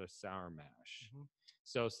instead of sour mash. Mm-hmm.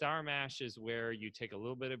 So sour mash is where you take a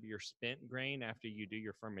little bit of your spent grain after you do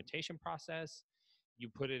your fermentation process. You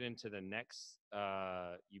put it into your next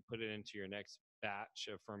batch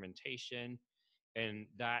of fermentation, and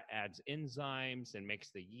that adds enzymes and makes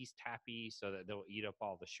the yeast happy so that they'll eat up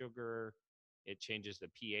all the sugar. It changes the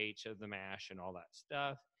pH of the mash and all that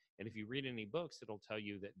stuff. And if you read any books, it'll tell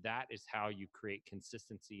you that that is how you create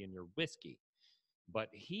consistency in your whiskey. But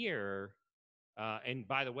here, and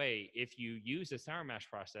by the way, if you use a sour mash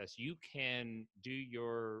process, you can do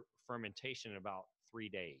your fermentation in about 3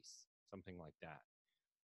 days, something like that.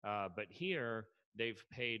 But here, they've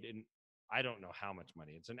paid, and I don't know how much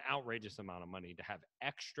money. It's an outrageous amount of money to have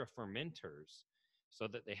extra fermenters so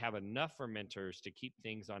that they have enough fermenters to keep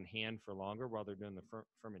things on hand for longer while they're doing the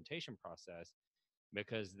fermentation process,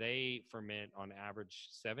 because they ferment on average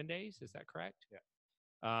 7 days. Is that correct? Yeah.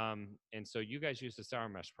 And so you guys use the sour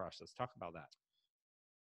mash process. Talk about that.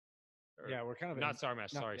 Yeah, we're kind of not sour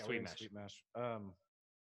mash. Sorry, sweet mash. Sweet mash. So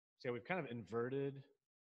yeah, we've kind of inverted.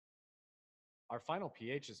 Our final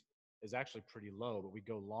pH is actually pretty low, but we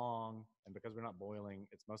go long, and because we're not boiling,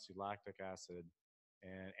 it's mostly lactic acid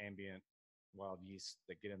and ambient wild yeast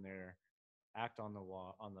that get in there, act on the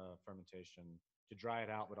fermentation to dry it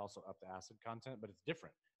out, but also up the acid content. But it's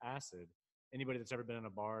different. Acid. Anybody that's ever been in a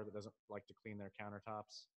bar that doesn't like to clean their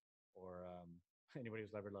countertops, or anybody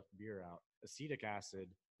who's ever left beer out, acetic acid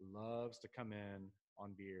loves to come in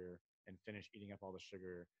on beer and finish eating up all the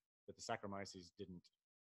sugar that the Saccharomyces didn't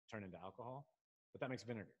turn into alcohol. But that makes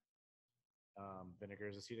vinegar. Vinegar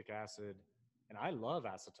is acetic acid, and I love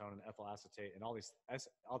acetone and ethyl acetate and all these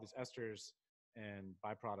esters and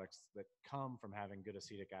byproducts that come from having good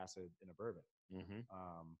acetic acid in a bourbon. Mm-hmm.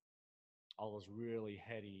 All those really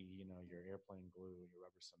heady, your airplane glue, your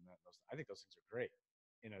rubber cement. I think those things are great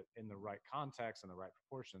in the right context and the right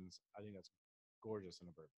proportions. I think that's gorgeous in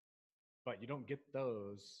a bourbon. But you don't get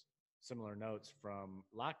those similar notes from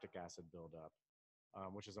lactic acid buildup,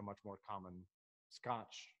 which is a much more common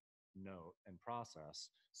Scotch note and process.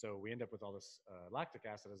 So we end up with all this lactic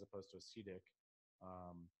acid as opposed to acetic.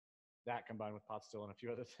 That combined with pot still and a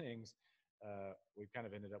few other things, we've kind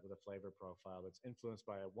of ended up with a flavor profile that's influenced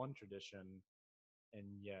by one tradition, and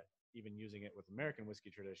yet even using it with American whiskey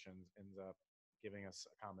traditions ends up giving us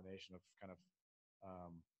a combination of kind of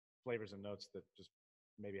flavors and notes that just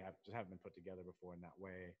haven't been put together before in that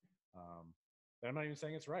way. But I'm not even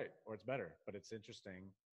saying it's right or it's better, but it's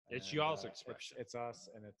interesting. It's y'all's expression. It's us,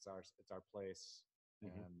 and it's our place.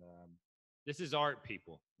 Mm-hmm. And this is art,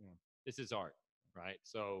 people. Yeah. This is art, right?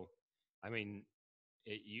 So, I mean,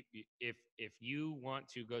 if you want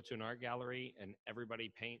to go to an art gallery and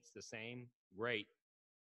everybody paints the same, great.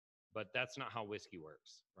 But that's not how whiskey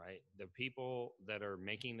works, right? The people that are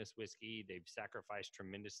making this whiskey, they've sacrificed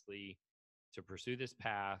tremendously to pursue this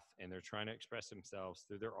path, and they're trying to express themselves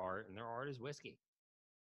through their art, and their art is whiskey.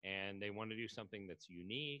 And they want to do something that's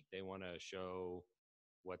unique. They want to show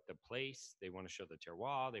what the place, they want to show the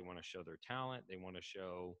terroir, they want to show their talent, they want to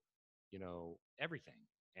show, everything.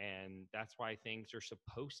 And that's why things are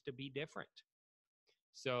supposed to be different.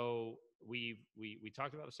 So we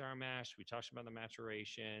talked about the sour mash, we talked about the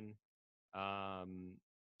maturation.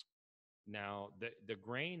 Now the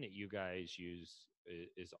grain that you guys use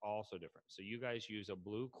is also different. So you guys use a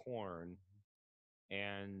blue corn,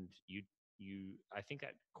 and I think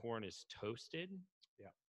that corn is toasted.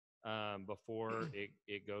 Yeah. before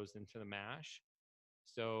it goes into the mash.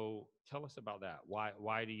 So tell us about that.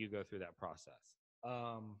 Why do you go through that process?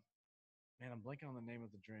 Um, Man, I'm blanking on the name of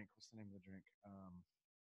the drink. What's the name of the drink?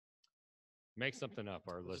 Make something up.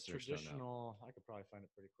 Our There's a listeners don't know. traditional. I could probably find it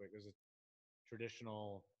pretty quick. There's a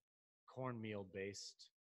traditional cornmeal based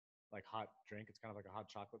like hot drink. It's kind of like a hot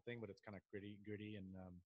chocolate thing, but it's kind of gritty, and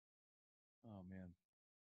oh man,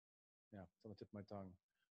 yeah, it's on the tip of my tongue.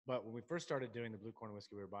 But when we first started doing the blue corn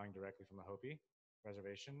whiskey, we were buying directly from the Hopi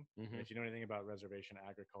reservation. And Mm-hmm. if you know anything about reservation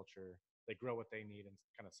agriculture, they grow what they need and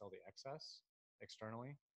kind of sell the excess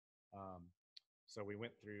externally. Um, so we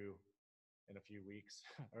went through in a few weeks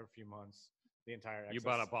or a few months the entire You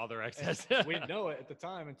bought excess. up all their And excess. we didn't know it at the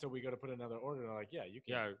time until we go to put another order. They're like, yeah, you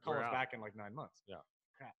can Yeah, call we're us out. back in like 9 months. Yeah.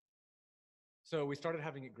 Crap. So we started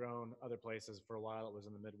having it grown other places. For a while, it was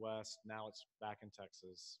in the Midwest. Now it's back in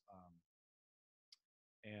Texas.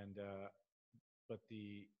 And but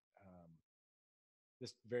the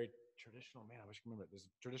this very traditional, man, I wish I could remember it. This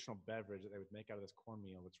traditional beverage that they would make out of this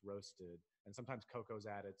cornmeal that's roasted, and sometimes cocoa's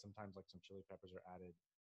added, sometimes like some chili peppers are added,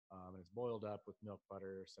 and it's boiled up with milk,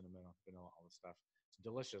 butter, cinnamon, vanilla, all this stuff. It's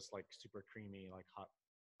delicious, like super creamy, like hot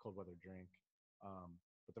cold weather drink.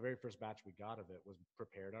 But the very first batch we got of it was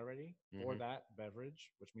prepared already for Mm-hmm. that beverage,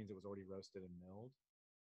 which means it was already roasted and milled.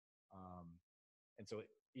 Um, and so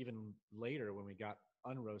even later, when we got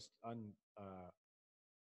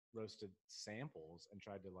roasted samples and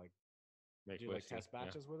tried to like Make do like whiskey. test Yeah.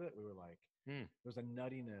 batches with it, we were like, Hmm. there was a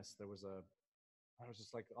nuttiness. There was a, I was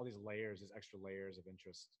just like all these layers, these extra layers of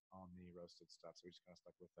interest on the roasted stuff. So we just kind of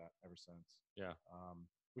stuck with that ever since. Yeah.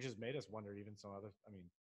 Which has made us wonder even some other, I mean,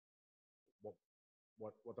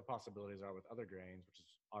 what what the possibilities are with other grains, which is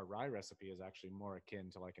our rye recipe is actually more akin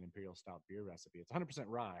to like an imperial stout beer recipe. It's 100%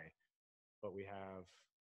 rye, but we have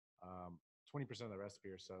 20% of the recipe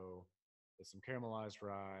or so is some caramelized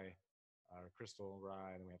rye, crystal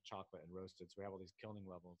rye, and then we have chocolate and roasted. So we have all these kilning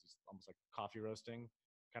levels. It's almost like coffee roasting,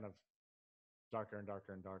 kind of darker and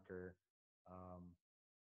darker and darker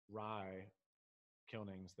rye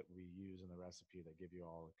kilnings that we use in the recipe that give you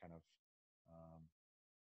all kind of um,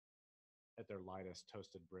 at their lightest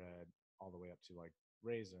toasted bread all the way up to like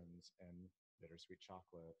raisins and bittersweet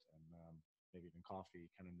chocolate and maybe even coffee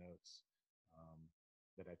kind of notes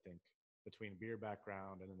that I think between beer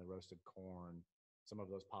background and then the roasted corn, some of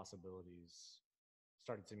those possibilities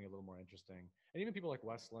started seeming a little more interesting. And even people like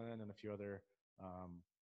Westland and a few other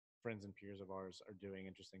friends and peers of ours are doing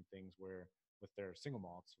interesting things where with their single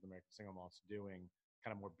malts, with American single malts, doing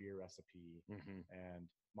kind of more beer recipe Mm-hmm. and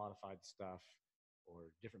modified stuff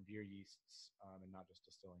or different beer yeasts and not just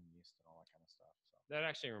distilling yeast and all that kind of stuff. So That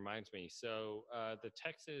actually reminds me. So the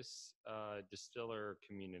Texas distiller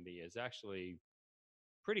community is actually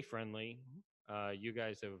pretty friendly. You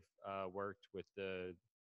guys have worked with the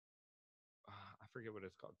I forget what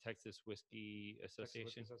it's called, Texas Whiskey Texas Whiskey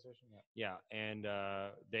Association. Association, yeah. Yeah, and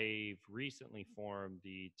they've recently formed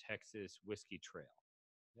the Texas Whiskey Trail.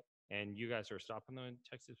 Yep. And you guys are stopping the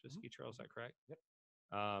Texas Whiskey Mm-hmm. Trail, is that correct? Yep.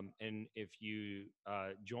 And if you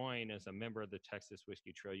join as a member of the Texas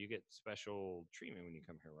Whiskey Trail, you get special treatment when you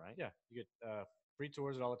come here, right? Yeah, you get free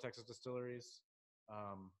tours at all the Texas distilleries.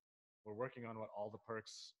 We're working on what all the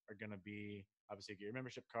perks are going to be. Obviously, you get your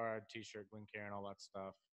membership card, T-shirt, Glencairn, all that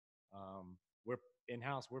stuff. We're in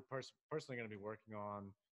house. We're personally going to be working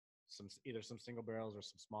on either some single barrels or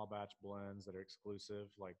some small batch blends that are exclusive,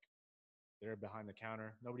 like they're behind the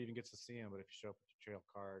counter. Nobody even gets to see them, but if you show up with your trail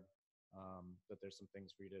card, that there's some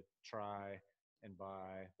things for you to try and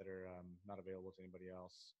buy that are not available to anybody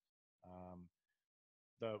else. Um,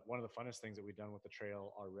 the one of the funnest things that we've done with the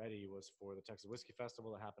trail already was for the Texas Whiskey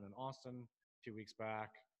Festival that happened in Austin a few weeks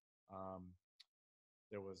back. Um,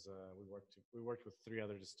 there was we worked with 3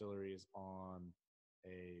 other distilleries on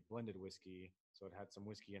a blended whiskey. So it had some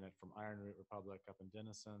whiskey in it from Iron Root Republic up in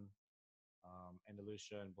Denison,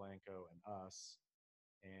 Andalusia and Blanco and us,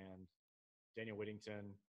 and Daniel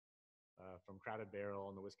Whittington from Crowded Barrel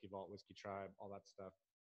and the Whiskey Vault, Whiskey Tribe, all that stuff.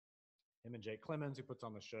 Him and Jake Clemens, who puts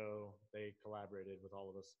on the show, they collaborated with all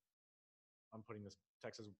of us on putting this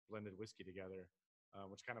Texas blended whiskey together,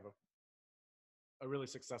 which kind of a really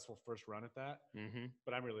successful first run at that. Mm-hmm.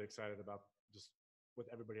 But I'm really excited about just with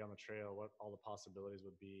everybody on the trail, what all the possibilities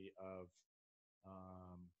would be of,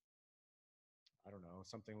 I don't know,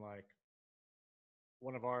 something like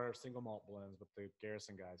one of our single malt blends, but the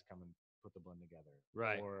Garrison guys come and put the blend together,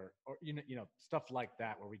 Right. Or stuff like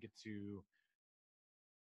that, where we get to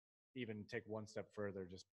even take one step further,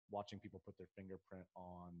 just watching people put their fingerprint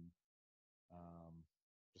on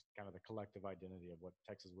just kind of the collective identity of what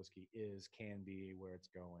Texas whiskey is, can be, where it's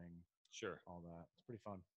going, Sure. all that. It's pretty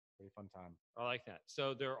fun. pretty fun time. I like that.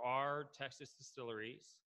 So there are Texas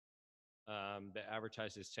distilleries that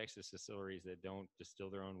advertise as Texas distilleries that don't distill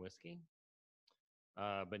their own whiskey,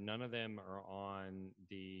 but none of them are on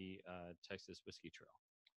the Texas Whiskey Trail.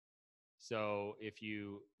 So if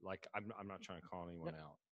you like, I'm not trying to call anyone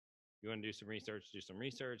out. You want to do some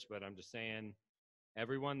research, but I'm just saying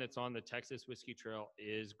everyone that's on the Texas Whiskey Trail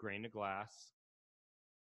is grain to glass.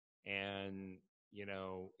 And, you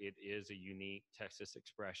know, it is a unique Texas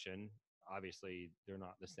expression. Obviously, they're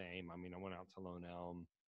not the same. I mean, I went out to Lone Elm.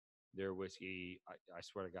 Their whiskey, I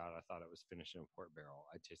swear to God, I thought it was finished in a port barrel.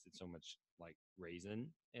 I tasted so much like raisin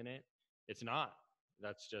in it. It's not.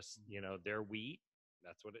 That's just, you know, their wheat.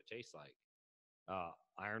 That's what it tastes like.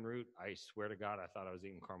 Iron Root, I swear to God, I thought I was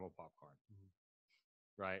eating caramel popcorn.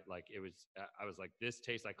 Right? Like it was, I was like, this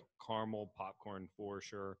tastes like caramel popcorn for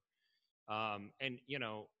sure. And, you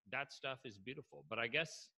know, that stuff is beautiful. But I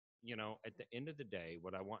guess, you know, at the end of the day,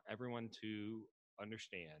 what I want everyone to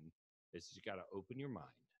understand is you got to open your mind.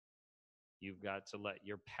 You've got to let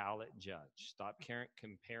your palate judge. Stop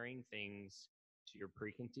comparing things to your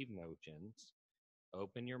preconceived notions.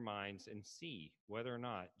 Open your minds and see whether or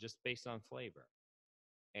not, just based on flavor.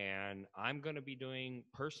 And I'm going to be doing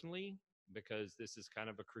personally, because this is kind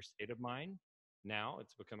of a crusade of mine now,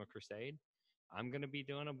 it's become a crusade. I'm going to be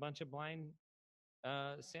doing a bunch of blind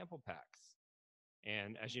sample packs.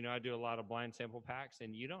 And as you know, I do a lot of blind sample packs,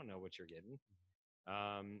 and you don't know what you're getting.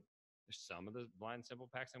 Some of the blind sample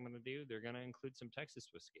packs I'm going to do, they're going to include some Texas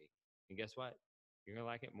whiskey. And guess what? You're going to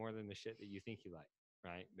like it more than the shit that you think you like,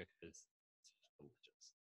 right? Because it's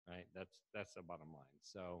delicious, right? That's the bottom line.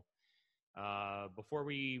 So before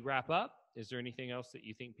we wrap up, is there anything else that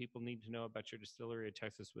you think people need to know about your distillery or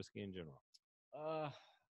Texas whiskey in general?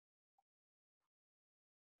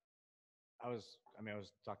 I was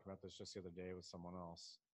talking about this just the other day with someone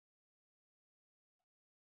else.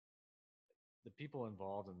 The people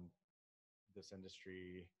involved in this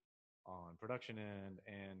industry on production end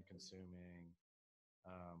and consuming,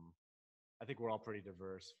 I think we're all pretty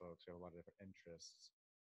diverse folks. We have a lot of different interests.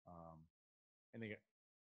 And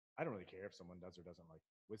I don't really care if someone does or doesn't like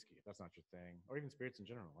whiskey, if that's not your thing, or even spirits in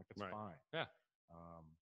general. Like, that's fine. Yeah.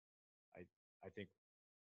 I think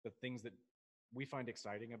the things that we find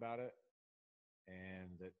exciting about it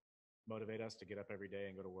and that motivate us to get up every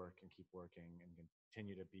day and go to work and keep working and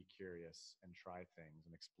continue to be curious and try things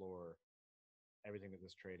and explore everything that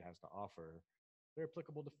this trade has to offer, they're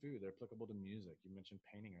applicable to food, they're applicable to music. You mentioned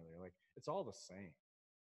painting earlier. Like, it's all the same.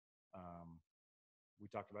 We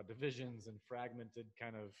talked about divisions and fragmented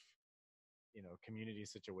kind of, you know, community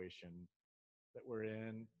situation that we're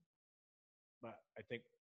in. But I think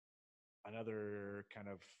another kind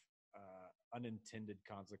of unintended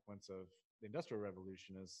consequence of the Industrial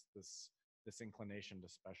Revolution is this inclination to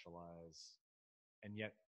specialize, and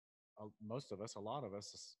yet most of us, a lot of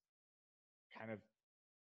us, kind of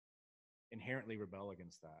inherently rebel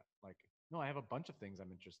against that. Like, no, I have a bunch of things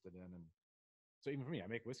I'm interested in, and so even for me, I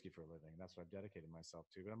make whiskey for a living. That's what I've dedicated myself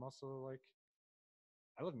to. But I'm also like,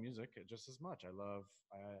 I love music just as much. You know,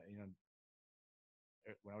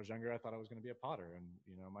 when I was younger, I thought I was going to be a potter, and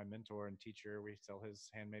you know, my mentor and teacher, we sell his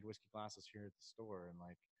handmade whiskey glasses here at the store, and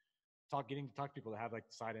like getting to talk to people that have like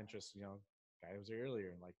side interests. You know, guy who was here earlier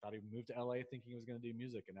and like thought he moved to LA thinking he was going to do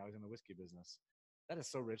music, and now he's in the whiskey business. That is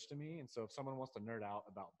so rich to me. And so if someone wants to nerd out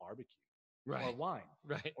about barbecue, or wine,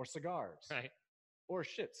 or cigars, or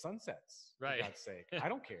shit, sunsets, for God's sake, I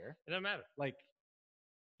don't care. It doesn't matter. Like,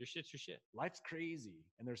 your shit's your shit. Life's crazy,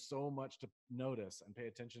 and there's so much to notice and pay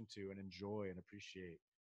attention to and enjoy and appreciate.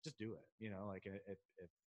 Just do it. You know, like if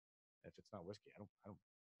it's not whiskey,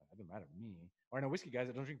 it doesn't matter to me. Or I know whiskey guys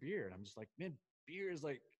that don't drink beer, and I'm just like, man, beer is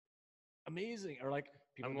like amazing. Or like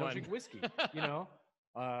people don't drink whiskey. You know,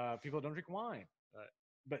 people don't drink wine.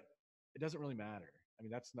 But it doesn't really matter. I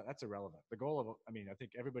mean, that's irrelevant. The goal of, I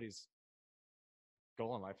think everybody's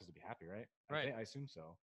goal in life is to be happy, right? Right. I assume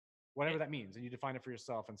so. Whatever that means, and you define it for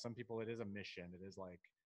yourself. And some people, it is a mission. It is like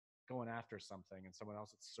going after something, and someone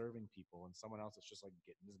else, it's serving people, and someone else, it's just like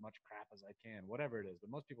getting as much crap as I can. Whatever it is, but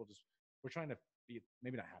most people we're trying to be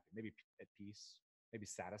maybe not happy, maybe at peace, maybe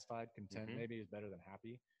satisfied, content. Maybe is better than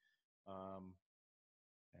happy.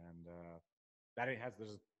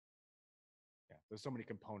 There's so many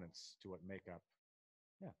components to what make up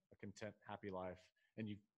a content, happy life, and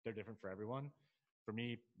they're different for everyone. For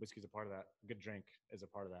me, whiskey's a part of that. A good drink is a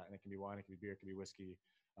part of that, and it can be wine, it can be beer, it can be whiskey.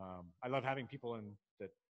 I love having people in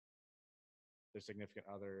that their significant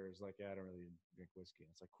others like, I don't really drink whiskey. And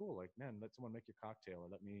it's like, cool, like, man, let someone make your cocktail, or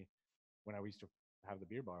let me. When I used to have the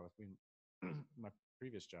beer bar with me, my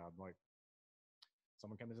previous job, like,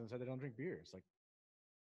 someone comes in and said they don't drink beer. It's like,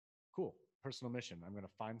 cool, personal mission. I'm going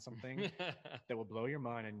to find something that will blow your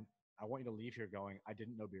mind, and I want you to leave here going, I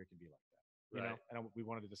didn't know beer could be like that. You know, and we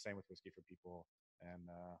want to do the same with whiskey for people. And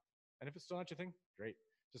if it's still not your thing, great.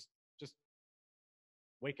 Just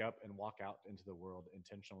wake up and walk out into the world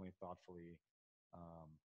intentionally, thoughtfully,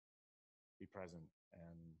 be present,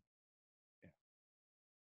 and yeah,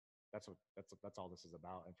 that's all this is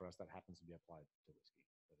about. And for us, that happens to be applied to whiskey,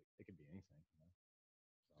 but it could be anything. You know?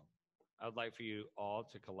 So I would like for you all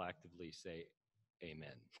to collectively say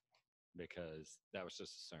amen, because that was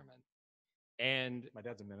just a sermon. And my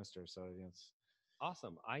dad's a minister, so it's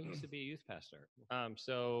awesome. I used to be a youth pastor.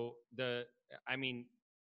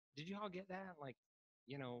 Did you all get that? Like,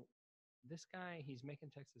 this guy, he's making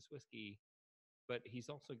Texas whiskey, but he's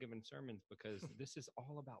also giving sermons, because this is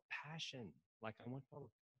all about passion. Like, I want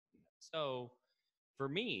all. So for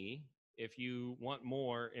me, if you want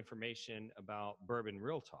more information about Bourbon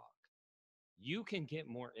Real Talk, you can get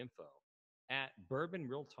more info at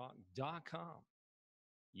bourbonrealtalk.com.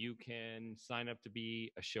 You can sign up to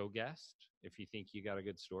be a show guest if you think you got a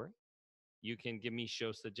good story. You can give me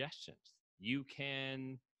show suggestions. You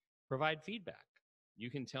can provide feedback. You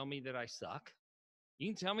can tell me that I suck. You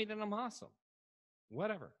can tell me that I'm awesome.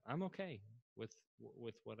 Whatever. I'm okay with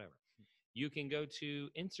whatever. You can go to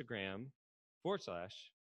Instagram / is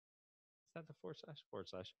that the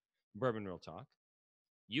 / Bourbon Real Talk.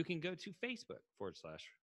 You can go to Facebook /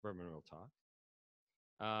 Bourbon Real Talk.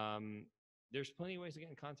 There's plenty of ways to get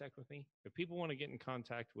in contact with me. If people want to get in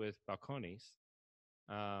contact with Balcones,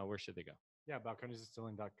 where should they go? Yeah,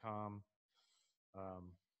 balconesdistilling.com.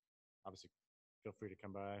 Obviously, feel free to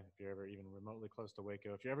come by if you're ever even remotely close to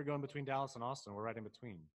Waco. If you're ever going between Dallas and Austin, we're right in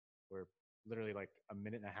between. We're literally like a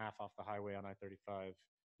minute and a half off the highway on I-35.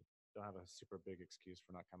 Don't have a super big excuse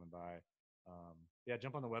for not coming by. Yeah,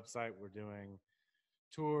 jump on the website. We're doing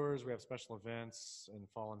tours. We have special events in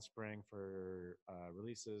fall and spring for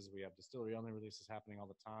releases. We have distillery only releases happening all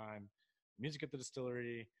the time. Music at the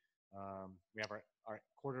distillery. We have our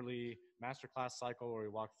quarterly masterclass cycle where we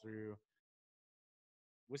walk through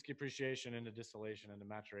whiskey appreciation into distillation into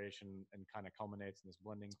maturation, and kind of culminates in this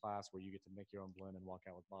blending class where you get to make your own blend and walk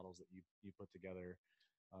out with bottles that you put together.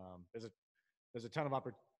 There's a ton of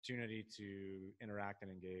opportunity to interact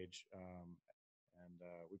and engage, and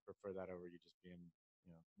we prefer that over you just being,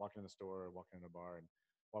 walking in the store or walking in a bar. And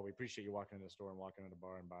while we appreciate you walking in the store and walking in a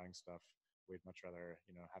bar and buying stuff, we'd much rather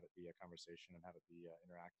have it be a conversation and have it be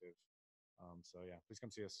interactive. So yeah, please come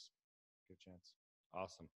see us. Good chance.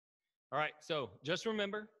 Awesome. All right. So just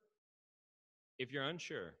remember, if you're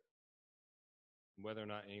unsure whether or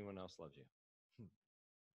not anyone else loves you,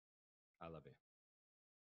 I love you.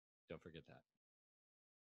 Don't forget that.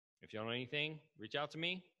 If you don't know anything, reach out to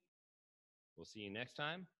me. We'll see you next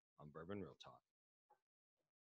time on Bourbon Real Talk.